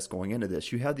anybody that's going into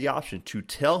this, you have the option to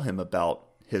tell him about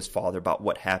his father, about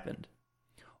what happened,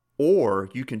 or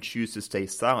you can choose to stay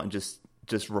silent and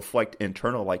just reflect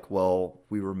internal, like, well,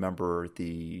 we remember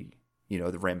the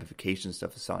ramifications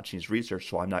of Sachin's research,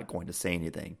 so I'm not going to say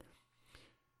anything.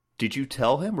 Did you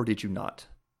tell him or did you not?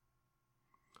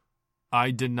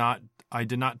 I did not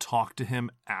talk to him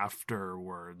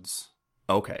afterwards.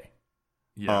 Okay.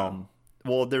 Yeah.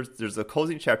 Well, there's a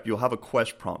closing chapter. You'll have a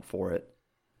quest prompt for it.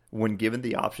 When given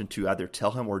the option to either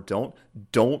tell him or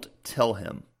don't tell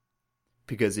him.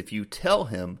 Because if you tell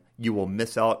him, you will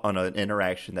miss out on an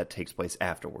interaction that takes place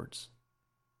afterwards.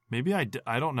 Maybe I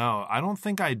don't know. I don't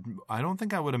think I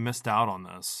would have missed out on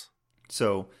this.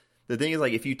 So the thing is,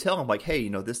 like, if you tell him, like, hey,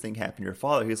 this thing happened to your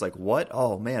father, he's like, what?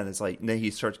 Oh, man. It's like, and then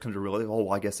he starts to come to realize, oh,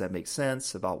 well, I guess that makes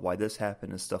sense about why this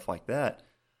happened and stuff like that.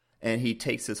 And he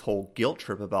takes this whole guilt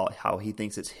trip about how he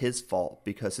thinks it's his fault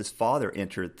because his father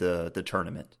entered the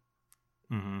tournament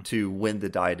to win the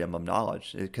Diadem of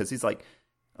Knowledge. Because he's like,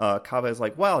 Kave's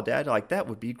like, wow, Dad, like, that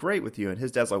would be great with you. And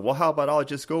his dad's like, well, how about I'll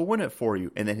just go win it for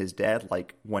you? And then his dad,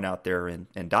 like, went out there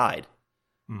and died.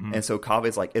 And so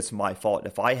Kave's like, it's my fault.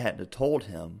 If I hadn't have told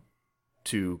him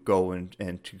to go and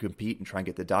to compete and try and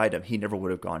get the diadem, he never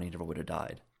would have gone. He never would have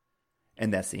died.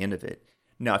 And that's the end of it.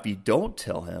 Now, if you don't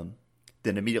tell him,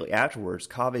 then immediately afterwards,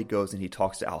 Kaveh goes and he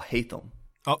talks to Al-Haytham.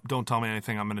 Oh, don't tell me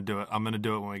anything. I'm going to do it. I'm going to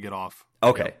do it when we get off.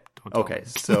 Okay. Yep, okay.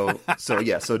 So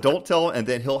don't tell him, and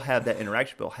then he'll have that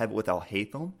interaction, but he'll have it with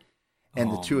Al-Haytham.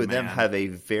 And the two of them have a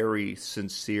very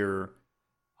sincere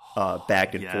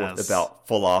back and forth about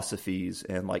philosophies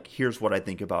and, like, here's what I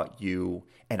think about you,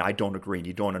 and I don't agree and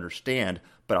you don't understand,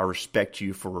 but I respect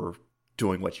you for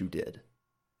doing what you did.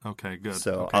 Okay, good.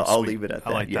 So okay, I'll leave it at that.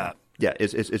 I like that. Yeah,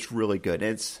 it's really good.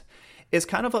 It's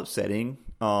kind of upsetting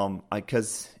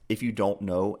because if you don't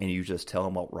know and you just tell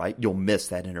them outright, you'll miss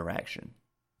that interaction.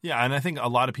 Yeah, and I think a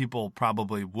lot of people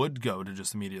probably would go to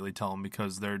just immediately tell them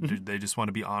because they just want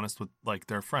to be honest with, like,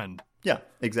 their friend. Yeah,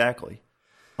 exactly.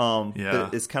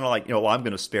 But it's kind of like, well, I'm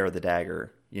going to spare the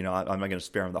dagger. I'm not going to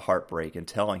spare him the heartbreak and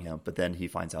telling him, but then he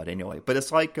finds out anyway. But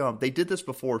it's like they did this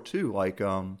before too. Like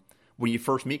when you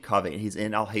first meet Kaveh and he's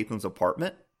in Al-Haytham's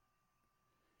apartment,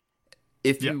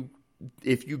 if you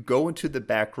go into the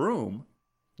back room,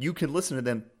 you can listen to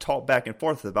them talk back and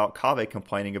forth about Kaveh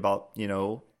complaining about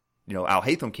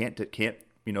Al-Haytham can't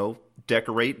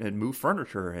decorate and move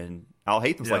furniture, and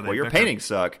Al-Haytham's like, well, your paintings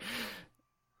suck.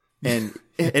 And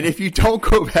if you don't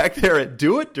go back there and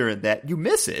do it during that, you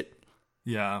miss it.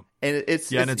 Yeah, and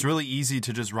it's really easy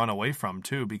to just run away from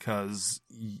too, because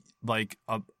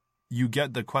you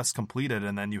get the quest completed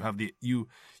and then you have you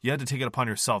had to take it upon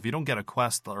yourself. You don't get a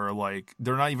quest, or like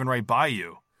they're not even right by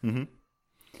you. Mm-hmm.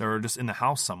 They're just in the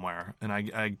house somewhere, and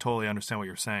I totally understand what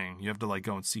you're saying. You have to, like,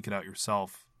 go and seek it out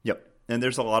yourself. Yep. And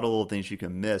there's a lot of little things you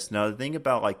can miss. Now, the thing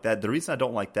about, like, that, the reason I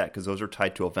don't like that, because those are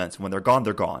tied to events. When they're gone,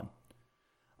 they're gone.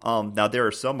 Now, there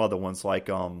are some other ones, like,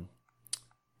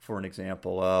 for an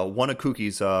example, one of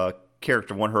Cookie's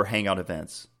character, one of her hangout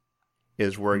events,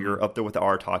 is where you're up there with the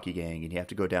Arataki gang, and you have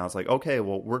to go down. It's like, okay,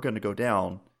 well, we're going to go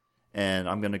down, and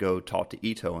I'm going to go talk to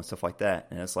Ito and stuff like that.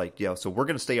 And it's like, yeah, so we're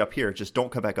going to stay up here. Just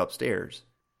don't come back upstairs.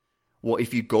 Well,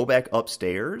 if you go back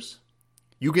upstairs,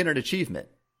 you get an achievement.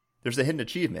 There's a hidden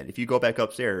achievement. If you go back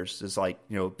upstairs, it's like,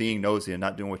 being nosy and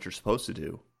not doing what you're supposed to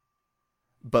do.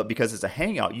 But because it's a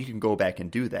hangout, you can go back and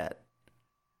do that.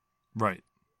 Right.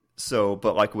 So,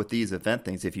 but like with these event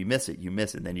things, if you miss it, you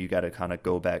miss it. And then you got to kind of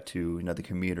go back to, the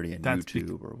community and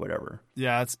YouTube or whatever.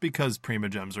 Yeah, it's because Prima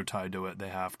Gems are tied to it. They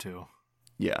have to.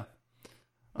 Yeah.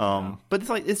 But it's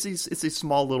like, it's these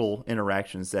small little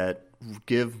interactions that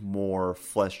give more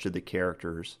flesh to the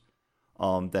characters.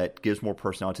 That gives more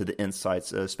personality to the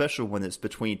insights, especially when it's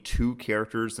between two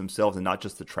characters themselves and not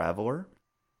just the traveler,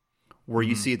 where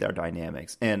you see their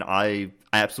dynamics. And I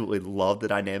absolutely love the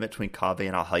dynamic between Kaveh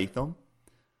and Al-Haytham.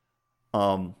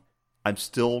 I'm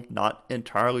still not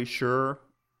entirely sure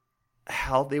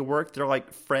how they work. They're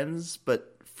like friends, but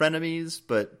frenemies,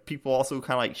 but people also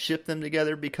kind of like ship them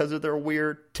together because of their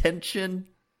weird tension.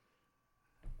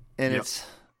 And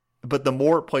but the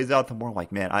more it plays out, the more I'm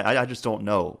like, man, I just don't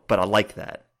know, but I like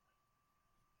that.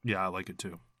 Yeah, I like it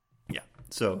too. Yeah.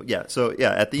 So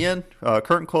at the end,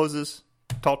 curtain closes,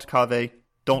 talk to Kaveh,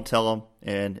 don't tell him,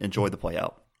 and enjoy the play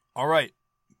out. All right.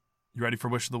 You ready for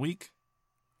Wish of the Week?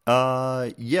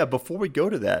 Yeah, before we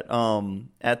go to that,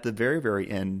 at the very,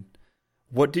 very end,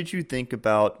 what did you think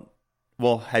about,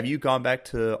 have you gone back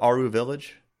to Aru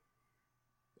Village?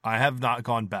 I have not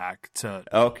gone back to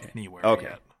anywhere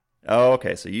yet. Oh,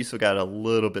 okay. So you still got a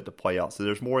little bit to play out. So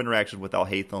there's more interaction with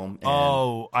Al-Haytham.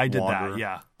 Oh, I did that.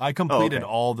 Yeah, I completed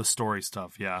all the story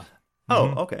stuff. Yeah. Oh,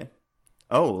 okay.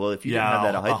 Oh, well, if you didn't have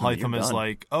that Al-Haytham is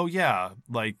like, oh yeah,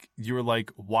 like you were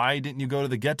like, why didn't you go to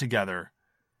the get together?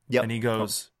 Yep. And he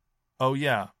goes, oh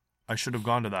yeah, I should have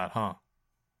gone to that, huh?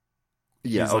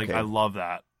 Yeah. He's like, I love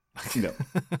that.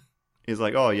 He's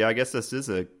like, oh yeah, I guess this is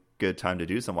a good time to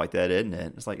do something like that, isn't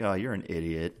it? It's like, oh, you're an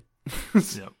idiot.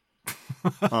 Yep.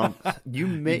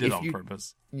 You did on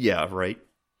purpose. Yeah, right.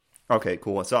 Okay,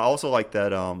 cool. So I also like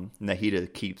that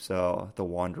Nahida keeps the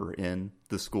Wanderer in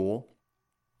the school.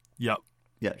 Yep.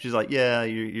 Yeah, she's like, yeah,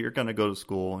 you're going to go to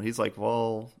school. And he's like,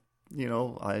 well,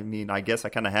 I mean, I guess I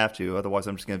kind of have to. Otherwise,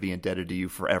 I'm just going to be indebted to you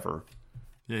forever.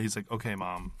 Yeah, he's like, okay,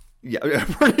 Mom. Yeah,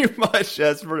 pretty much.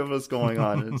 That's pretty much what's going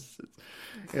on.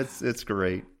 It's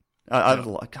great. I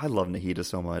love Nahida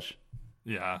so much.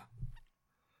 Yeah.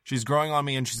 She's growing on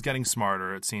me, and she's getting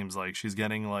smarter, it seems like. She's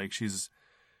getting, like, she's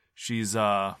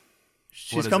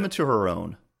coming to her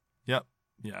own. Yep.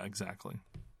 Yeah, exactly.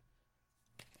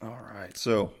 All right.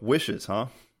 So, wishes, huh?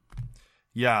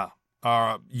 Yeah.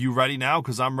 You ready now?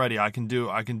 Because I'm ready. I can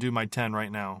do my 10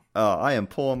 right now. I am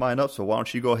pulling mine up, so why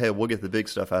don't you go ahead? We'll get the big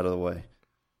stuff out of the way.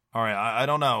 All right. I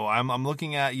don't know. I'm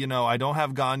looking at, I don't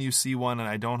have Ganyu C1 and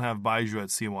I don't have Baiju at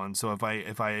C1. So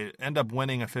if I end up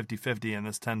winning a 50-50 in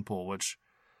this 10 pool, which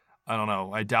I don't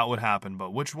know, I doubt would happen,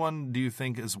 but which one do you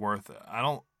think is worth it?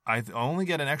 I only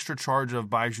get an extra charge of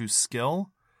Baiju's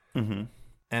skill. Mm-hmm.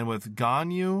 And with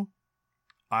Ganyu,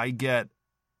 I get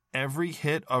every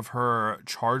hit of her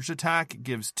charged attack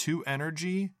gives 2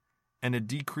 energy, and it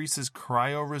decreases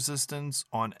cryo resistance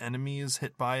on enemies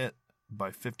hit by it by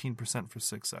 15% for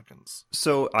 6 seconds.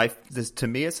 So to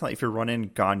me, it's like if you're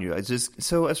running Ganyu, it's just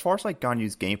so as far as like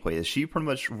Ganyu's gameplay, is she pretty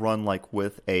much run like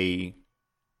with the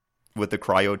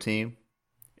cryo team?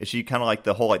 Is she kind of like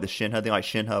the whole like the Shinha thing? Like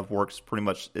Shinha works pretty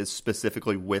much is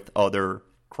specifically with other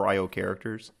cryo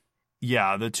characters.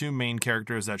 Yeah, the 2 main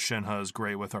characters that Shinha is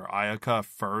great with are Ayaka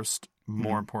first,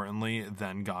 more importantly,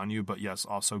 than Ganyu. But yes,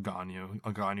 also Ganyu.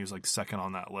 Ganyu's like second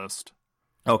on that list.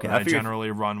 Okay, I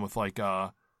generally run with like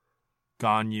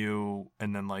Ganyu,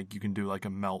 and then like you can do like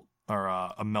a melt or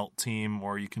a melt team,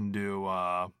 or you can do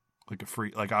like a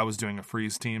free. Like I was doing a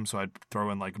freeze team, so I'd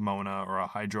throw in like Mona or a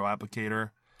hydro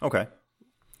applicator. Okay.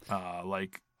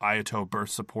 Like Ayato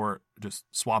burst support, just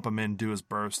swap him in, do his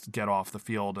burst, get off the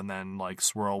field, and then like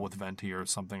swirl with Venti or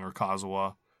something, or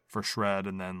Kazuha for shred,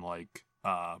 and then like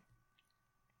crowd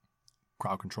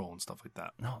control and stuff like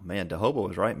that. Oh man, Dahobo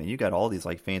was right, man. You got all these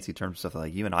like fancy terms stuff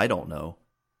like even I don't know.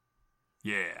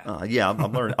 Yeah. Yeah,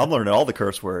 I'm learning. I'm learning all the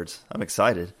curse words. I'm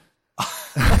excited.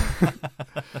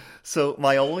 So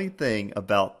my only thing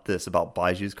about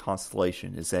Baiju's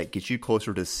constellation is that it gets you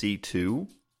closer to C2.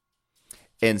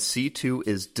 And C2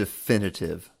 is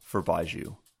definitive for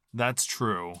Baiju. That's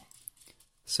true.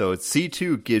 So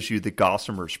C2 gives you the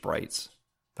Gossamer sprites.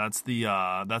 That's the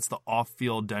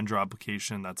off-field Dendro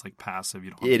application that's like passive.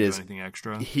 You don't have to do anything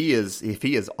extra. If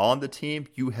he is on the team,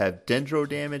 you have Dendro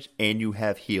damage and you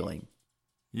have healing.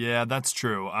 Yeah, that's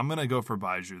true. I'm going to go for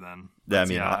Baiju then.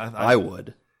 I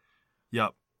would.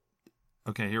 Yep.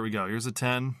 Okay, here we go. Here's a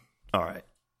 10. All right.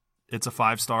 It's a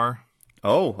 5-star.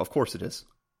 Oh, of course it is.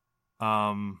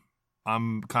 I'm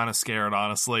kind of scared,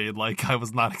 honestly. Like, I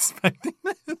was not expecting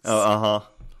this. So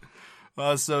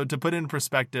to put in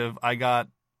perspective, I got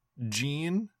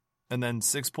Jean, and then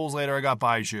 6 pulls later I got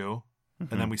Baiju,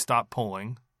 and then we stopped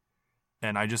pulling,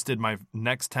 and I just did my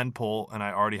next 10 pull, and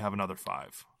I already have another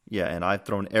 5. Yeah, and I've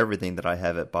thrown everything that I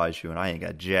have at Baiju, and I ain't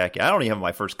got jack. I don't even have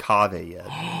my first Kave yet.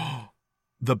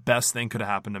 The best thing could have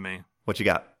happened to me. What you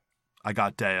got? I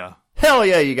got Dea. Hell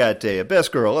yeah, you got Dea.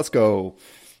 Best girl, let's go.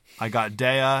 I got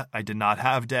Dea. I did not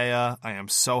have Dea. I am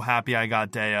so happy I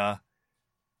got Dea.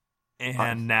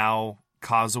 And now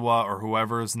Kazuha, or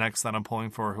whoever is next that I'm pulling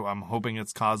for, who I'm hoping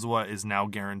it's Kazuha, is now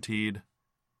guaranteed.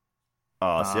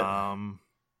 Hey,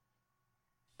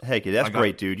 kid, that's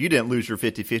great, dude. You didn't lose your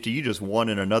 50-50. You just won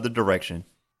in another direction.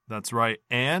 That's right.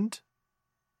 And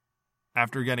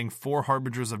after getting 4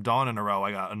 Harbingers of Dawn in a row,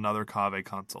 I got another Kave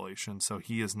constellation. So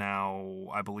he is now,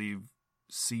 I believe,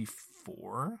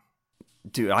 C4.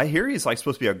 Dude, I hear he's like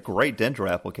supposed to be a great Dendro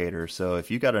applicator. So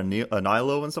if you got a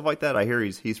Nilo and stuff like that, I hear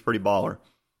he's pretty baller.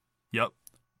 Yep.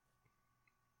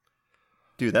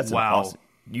 Dude, that's awesome.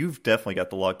 You've definitely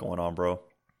got the luck going on, bro.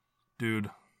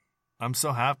 Dude, I'm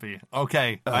so happy.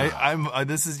 Okay, I'm.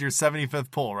 This is your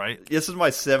 75th pull, right? This is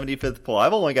my 75th pull.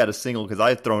 I've only got a single because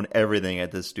I've thrown everything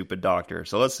at this stupid doctor.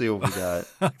 So let's see what we got.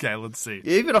 Okay, let's see.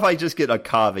 Even if I just get a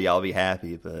Kave, I'll be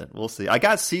happy, but we'll see. I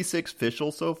got C6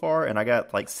 Fischl so far, and I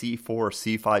got like C4 or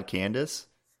C5 Candace.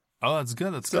 Oh, that's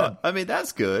good. That's good. I mean,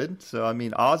 that's good. So, I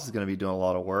mean, Oz is going to be doing a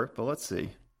lot of work, but let's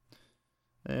see.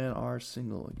 And our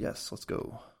single. Yes, let's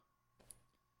go.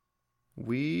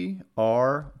 We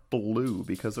are blue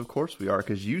because, of course, we are,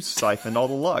 because you siphoned all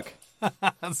the luck.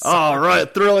 All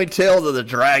right, thrilling tales of the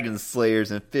Dragon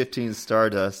Slayers and 15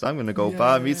 Stardust. I'm going to go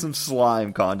buy me some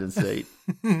slime condensate.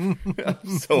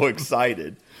 I'm so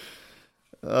excited.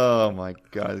 Oh, my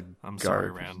God. I'm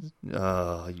sorry, Rand. You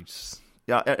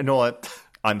know what?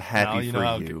 I'm happy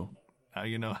for you. Now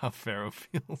you know how Pharaoh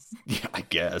feels. Yeah, I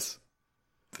guess.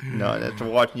 No, and after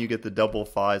watching you get the double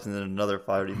fives and then another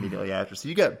 5 immediately after. So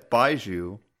you got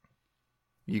Baiju.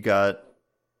 You got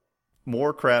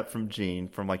more crap from Gene,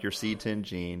 from like your C10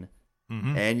 Gene.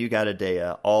 Mm-hmm. And you got a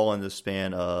Dea, all in the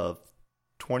span of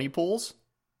 20 pulls?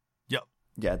 Yep.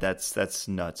 Yeah, that's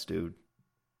nuts, dude.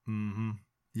 Mm-hmm.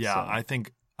 Yeah, so.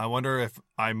 I wonder if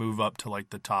I move up to like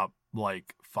the top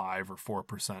like 5 or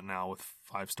 4% now with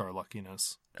 5-star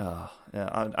luckiness. Yeah,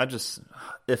 I just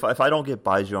if I don't get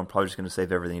Baiju, I'm probably just going to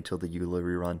save everything until the Eula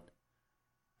rerun.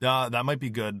 Yeah, that might be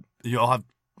good. You'll have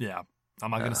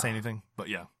I'm not going to say anything, but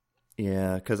yeah.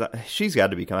 Yeah, because she's got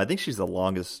to become. I think she's the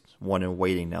longest one in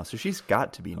waiting now, so she's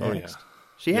got to be next. Oh, yeah.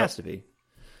 She has to be.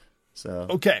 So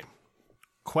okay,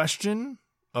 question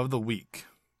of the week.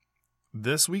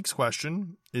 This week's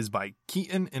question is by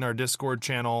Keaton in our Discord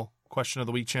channel. Question of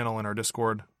the week channel in our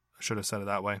Discord. I should have said it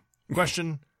that way.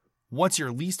 Question: what's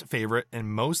your least favorite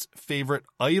and most favorite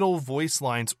idol voice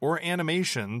lines or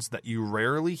animations that you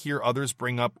rarely hear others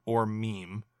bring up or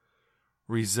meme?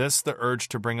 Resist the urge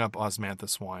to bring up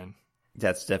Osmanthus wine.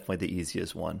 That's definitely the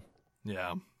easiest one.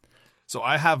 Yeah. So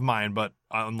I have mine, but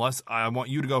unless I want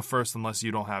you to go first, unless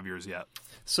you don't have yours yet.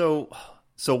 So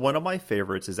one of my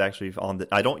favorites is actually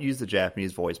I don't use the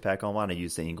Japanese voice pack on mine. I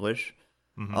use the English.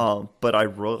 Mm-hmm. But I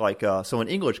really like, so in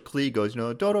English, Klee goes,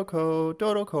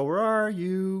 Dodoko, where are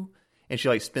you? And she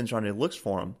like spins around and looks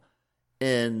for him.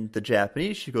 In the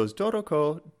Japanese, she goes,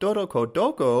 Dodoko,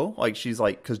 doko. Like she's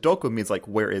like, because doko means like,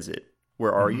 where is it?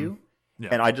 Where are you? Yeah.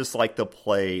 And I just like the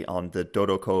play on the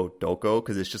doko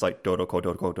because it's just like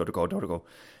doko.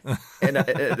 And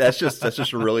that's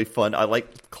just really fun. I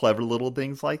like clever little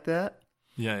things like that.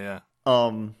 Yeah.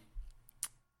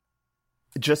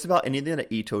 Just about anything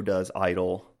that Ito does,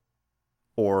 idol,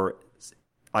 or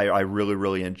I really,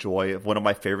 really enjoy. One of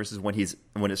my favorites is when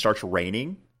it starts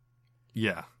raining.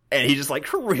 Yeah. And he's just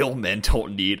like, real men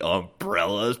don't need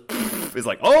umbrellas. It's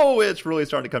like, oh, it's really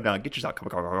starting to come down. Get yourself, come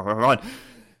on.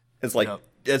 It's like,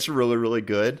 It's really, really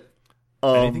good.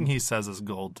 Anything he says is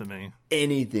gold to me.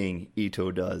 Anything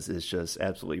Ito does is just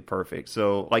absolutely perfect.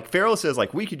 So, like, Pharaoh says,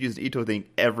 like, we could use the Ito thing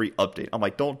every update. I'm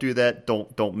like, don't do that.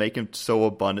 Don't make him so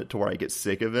abundant to where I get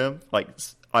sick of him. Like,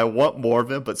 I want more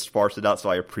of him, but sparse it out so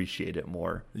I appreciate it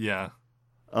more. Yeah.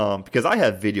 Because I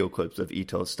have video clips of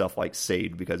Ito stuff like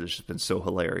saved because it's just been so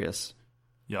hilarious.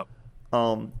 Yep.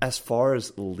 As far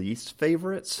as least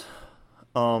favorites,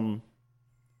 not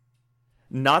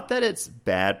that it's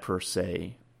bad per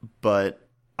se, but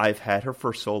I've had her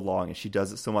for so long and she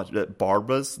does it so much. That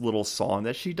Barbara's little song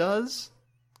that she does,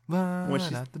 yeah,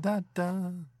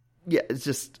 it's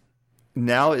just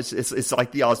now it's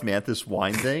like the Osmanthus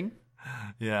wine thing.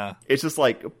 Yeah, it's just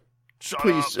like,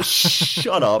 please just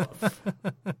shut up.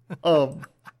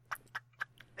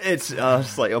 It's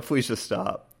just like, oh, please just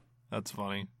stop. That's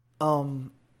funny.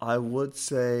 I would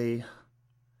say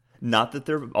not that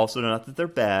they're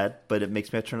bad, but it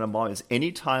makes me turn them on. Is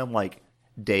anytime like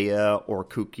Dea or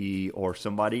Kuki or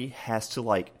somebody has to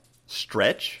like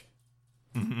stretch,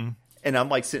 mm-hmm. and I'm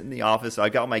like sitting in the office, I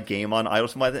got my game on, idle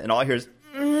something like that, and all I hear is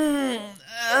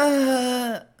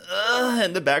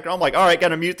in the background. I'm like, all right,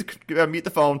 gotta mute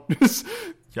the phone.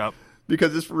 Yep.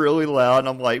 Because it's really loud, and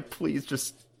I'm like, please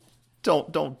just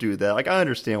don't do that. Like, I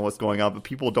understand what's going on, but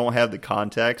people don't have the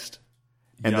context,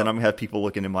 and then I'm gonna have people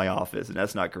looking in my office, and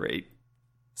that's not great.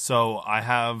 So I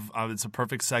have it's a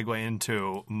perfect segue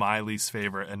into my least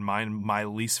favorite, and my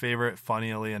least favorite,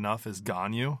 funnily enough, is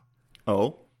Ganyu.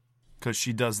 Oh, because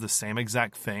she does the same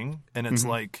exact thing, and it's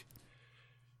like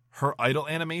her idle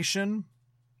animation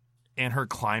and her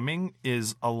climbing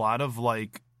is a lot of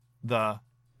like the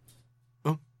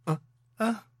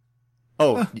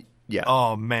yeah.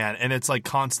 Oh man, and it's like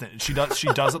constant. She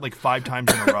does it like 5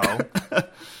 times in a row,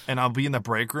 and I'll be in the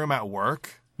break room at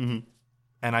work, and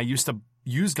I used to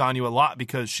use Ganyu a lot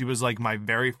because she was like my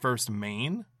very first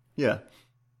main. Yeah,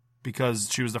 because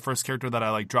she was the first character that I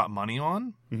like dropped money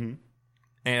on,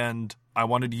 and I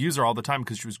wanted to use her all the time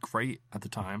because she was great at the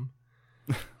time,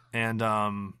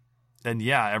 and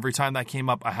yeah, every time that came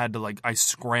up, I had to I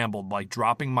scrambled, like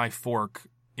dropping my fork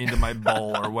into my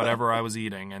bowl or whatever I was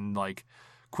eating, and like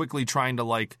quickly trying to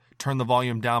like turn the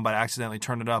volume down, but I accidentally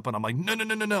turned it up, and I'm like,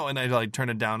 no, and I like turn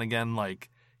it down again. Like,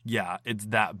 yeah, it's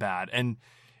that bad. And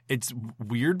it's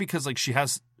weird because like she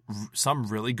has some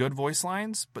really good voice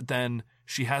lines, but then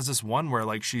she has this one where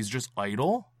like she's just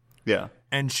idle. Yeah.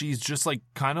 And she's just like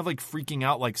kind of like freaking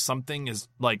out, like something is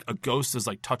like a ghost is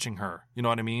like touching her. You know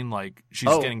what I mean? Like she's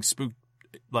getting spooked.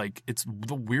 Like it's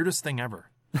the weirdest thing ever.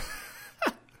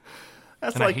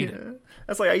 That's like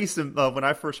I used to when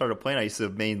I first started playing. I used to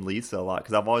main Lisa a lot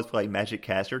because I've always played Magic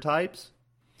Caster types,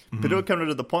 But it would come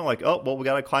to the point like, oh, well, we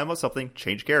got to climb up something,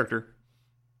 change character.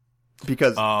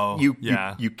 Because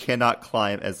you cannot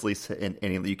climb as Lisa in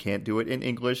any. You can't do it in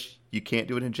English. You can't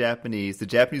do it in Japanese. The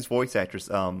Japanese voice actress,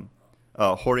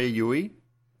 Hori Yui,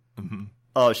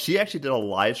 she actually did a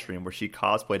live stream where she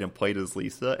cosplayed and played as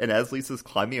Lisa. And as Lisa's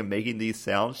climbing and making these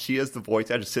sounds, she is the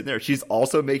voice actress sitting there. She's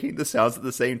also making the sounds at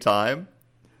the same time.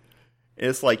 And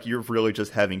it's like you're really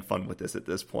just having fun with this at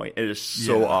this point. It is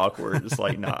so awkward. It's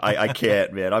like, nah, I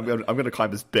can't, man. I'm gonna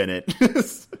climb as Bennett.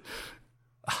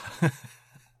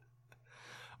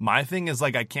 My thing is,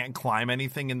 like, I can't climb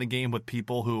anything in the game with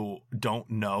people who don't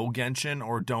know Genshin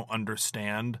or don't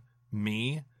understand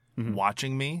me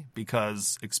watching me,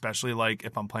 because especially, like,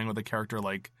 if I'm playing with a character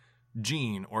like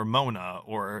Jean or Mona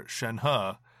or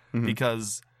Shenhe,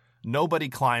 because nobody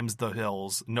climbs the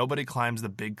hills, nobody climbs the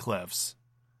big cliffs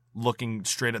looking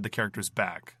straight at the character's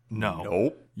back.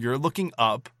 Nope. You're looking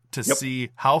up to see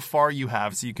how far you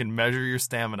have so you can measure your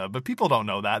stamina. But people don't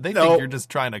know that. They think you're just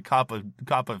trying to cop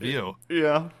a view.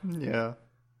 Yeah. Yep.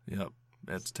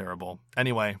 It's terrible.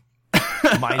 Anyway,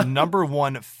 my number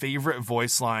one favorite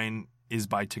voice line is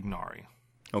by Tignari.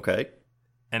 Okay.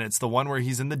 And it's the one where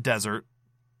he's in the desert.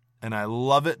 And I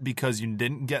love it because you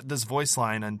didn't get this voice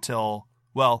line until,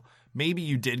 well, maybe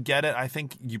you did get it. I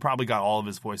think you probably got all of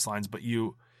his voice lines, but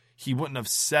he wouldn't have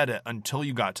said it until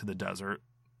you got to the desert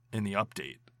in the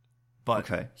update.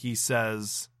 But he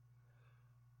says,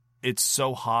 it's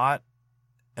so hot.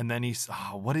 And then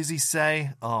what does he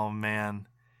say? Oh, man.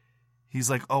 He's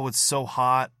like, oh, it's so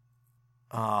hot.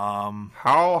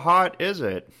 How hot is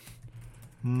it?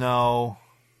 No.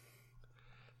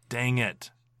 Dang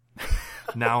it.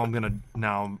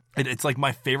 It's like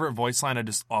my favorite voice line. I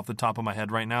just off the top of my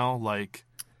head right now. Like,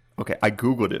 okay, I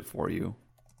Googled it for you.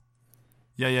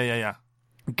 Yeah.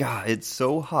 God, it's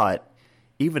so hot.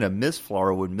 Even a mist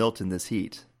flower would melt in this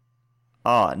heat.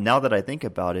 Now that I think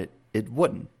about it, it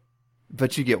wouldn't.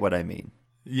 But you get what I mean.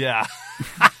 Yeah.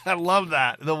 I love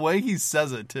that. The way he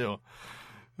says it, too.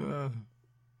 I'm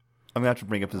going to have to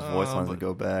bring up his voice lines and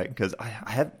go back. Because I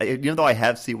have, even though I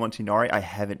have C1 Tignari, I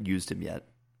haven't used him yet.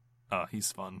 Oh,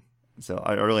 he's fun. So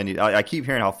I really need, I keep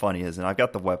hearing how fun he is. And I've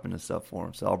got the weapon and stuff for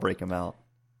him. So I'll break him out.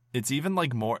 It's even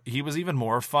like he was even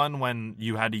more fun when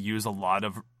you had to use a lot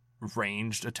of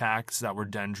ranged attacks that were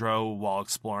Dendro while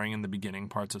exploring in the beginning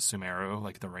parts of Sumeru,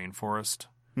 like the rainforest.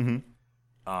 And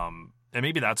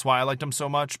maybe that's why I liked him so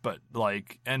much, but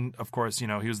like, and of course, he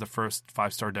was the first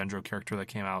 5-star Dendro character that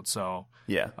came out, so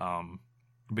yeah.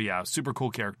 But yeah, super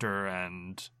cool character,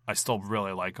 and I still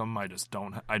really like him. I just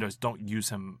don't use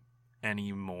him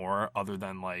anymore, other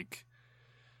than like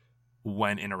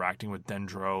when interacting with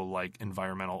Dendro, like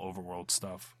environmental overworld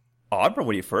stuff. Oh, I remember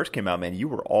when he first came out, man. You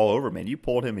were all over, man. You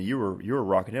pulled him, and you were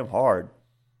rocking him hard.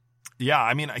 Yeah,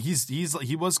 I mean, he's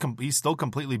still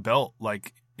completely built.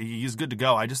 Like, he's good to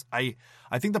go. I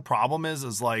think the problem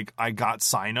is like I got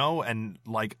Sino, and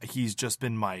like he's just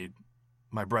been my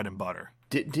bread and butter.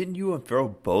 Didn't you and Pharaoh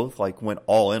both like went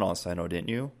all in on Sino? Didn't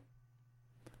you?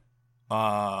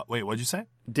 Wait, what'd you say?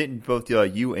 Didn't both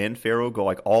you and Pharaoh go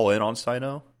like all in on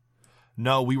Sino?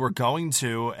 No, we were going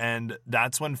to, and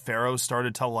that's when Pharaoh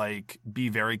started to like be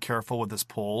very careful with his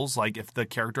pulls. Like, if the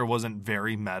character wasn't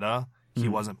very meta, he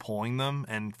wasn't pulling them.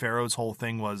 And Pharaoh's whole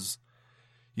thing was,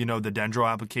 the Dendro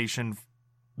application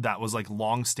that was like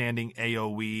long-standing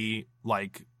AoE,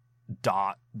 like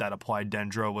dot that applied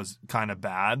Dendro was kind of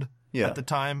bad at the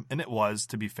time, and it was,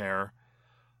 to be fair.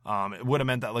 It would have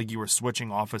meant that like you were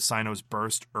switching off of Sino's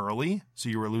burst early, so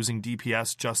you were losing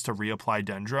DPS just to reapply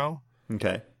Dendro.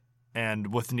 Okay.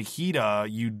 And with Nahida,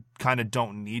 you kind of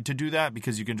don't need to do that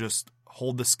because you can just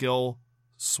hold the skill,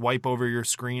 swipe over your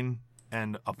screen,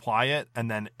 and apply it,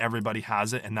 and then everybody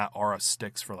has it, and that aura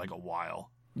sticks for like a while.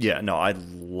 Yeah, no, I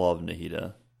love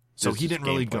Nahida. So he didn't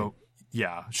really go...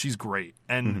 Yeah, she's great.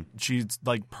 And she's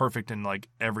like perfect in like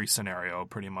every scenario,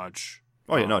 pretty much.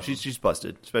 Oh, yeah, no, she's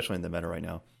busted, especially in the meta right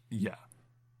now. Yeah.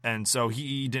 And so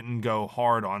he didn't go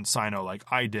hard on Sino like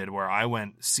I did, where I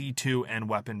went C2 and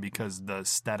weapon because the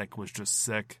aesthetic was just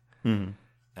sick. And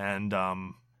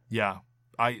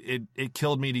it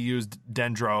killed me to use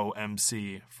Dendro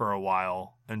MC for a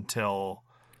while until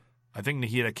I think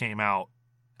Nahida came out.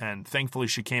 And thankfully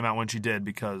she came out when she did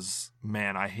because,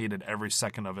 man, I hated every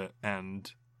second of it.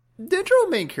 And Dendro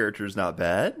main character is not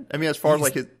bad. I mean, as far as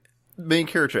like his main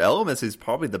character elements, he's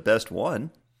probably the best one.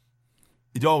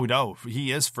 No,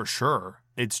 he is for sure.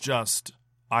 It's just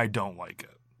I don't like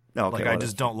it. Okay, like I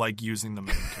just don't like using the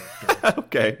main character.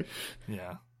 Okay.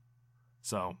 Yeah.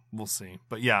 So we'll see.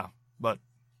 But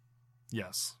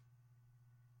yes.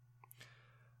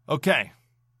 Okay.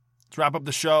 Let's wrap up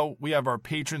the show. We have our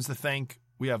patrons to thank.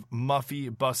 We have Muffy,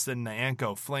 Bustin,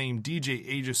 Nyanko, Flame, DJ,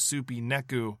 Aegis, Soupy,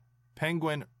 Neku,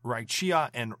 Penguin,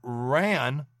 Raichia, and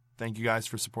Ran. Thank you guys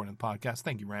for supporting the podcast.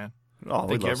 Thank you, Ran. Oh,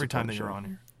 Thank you every time that you're on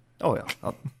here. Oh,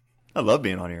 yeah. I love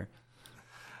being on here.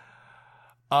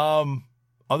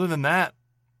 Other than that,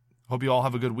 hope you all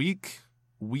have a good week.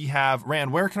 We have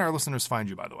Ran. Where can our listeners find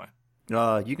you, by the way?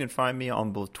 You can find me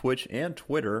on both Twitch and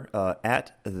Twitter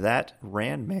at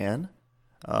thatranman.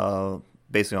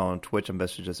 Basically on Twitch, on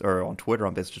Twitter,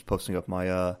 I'm basically just posting up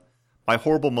my my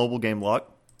horrible mobile game luck,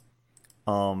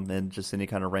 and just any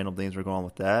kind of random things are going on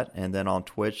with that. And then on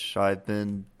Twitch, I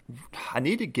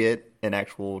need to get an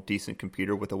actual decent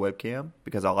computer with a webcam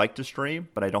because I like to stream,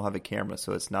 but I don't have a camera,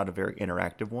 so it's not a very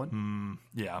interactive one.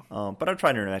 Yeah. But I'm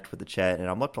trying to interact with the chat, and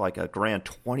I'm up to like a grand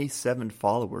 27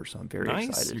 followers, so I'm very nice.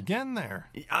 excited. You're getting there.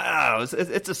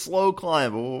 It's a slow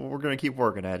climb, but we're going to keep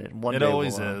working at it. It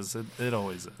always is. It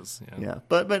always is. Yeah.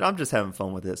 But I'm just having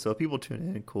fun with it, so if people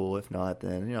tune in, cool. If not,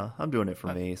 then I'm doing it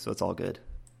for me, so it's all good.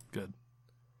 Good.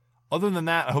 Other than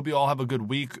that, I hope you all have a good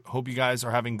week. Hope you guys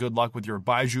are having good luck with your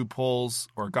Baiju pulls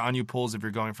or Ganyu pulls if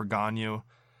you're going for Ganyu.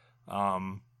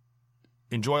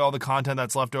 Enjoy all the content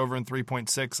that's left over in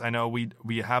 3.6. I know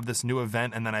we have this new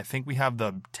event, and then I think we have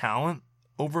the talent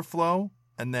overflow,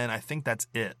 and then I think that's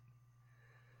it.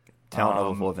 Talent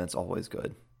overflow event's always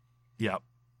good. Yep.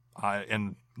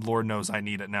 And Lord knows I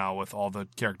need it now with all the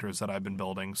characters that I've been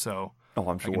building, so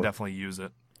I'm sure. I can definitely use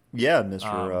it. Yeah,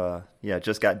 Mr.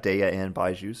 Just got Daya and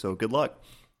Baiju, so good luck.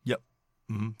 Yep.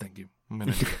 Thank you. I'm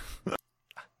going to do it.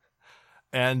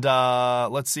 And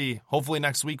let's see. Hopefully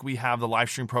next week we have the live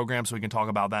stream program so we can talk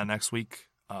about that next week.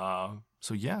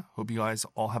 So yeah, hope you guys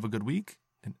all have a good week.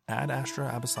 And Ad Astra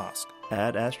Abyssosque.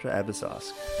 Ad Astra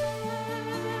Abyssosque.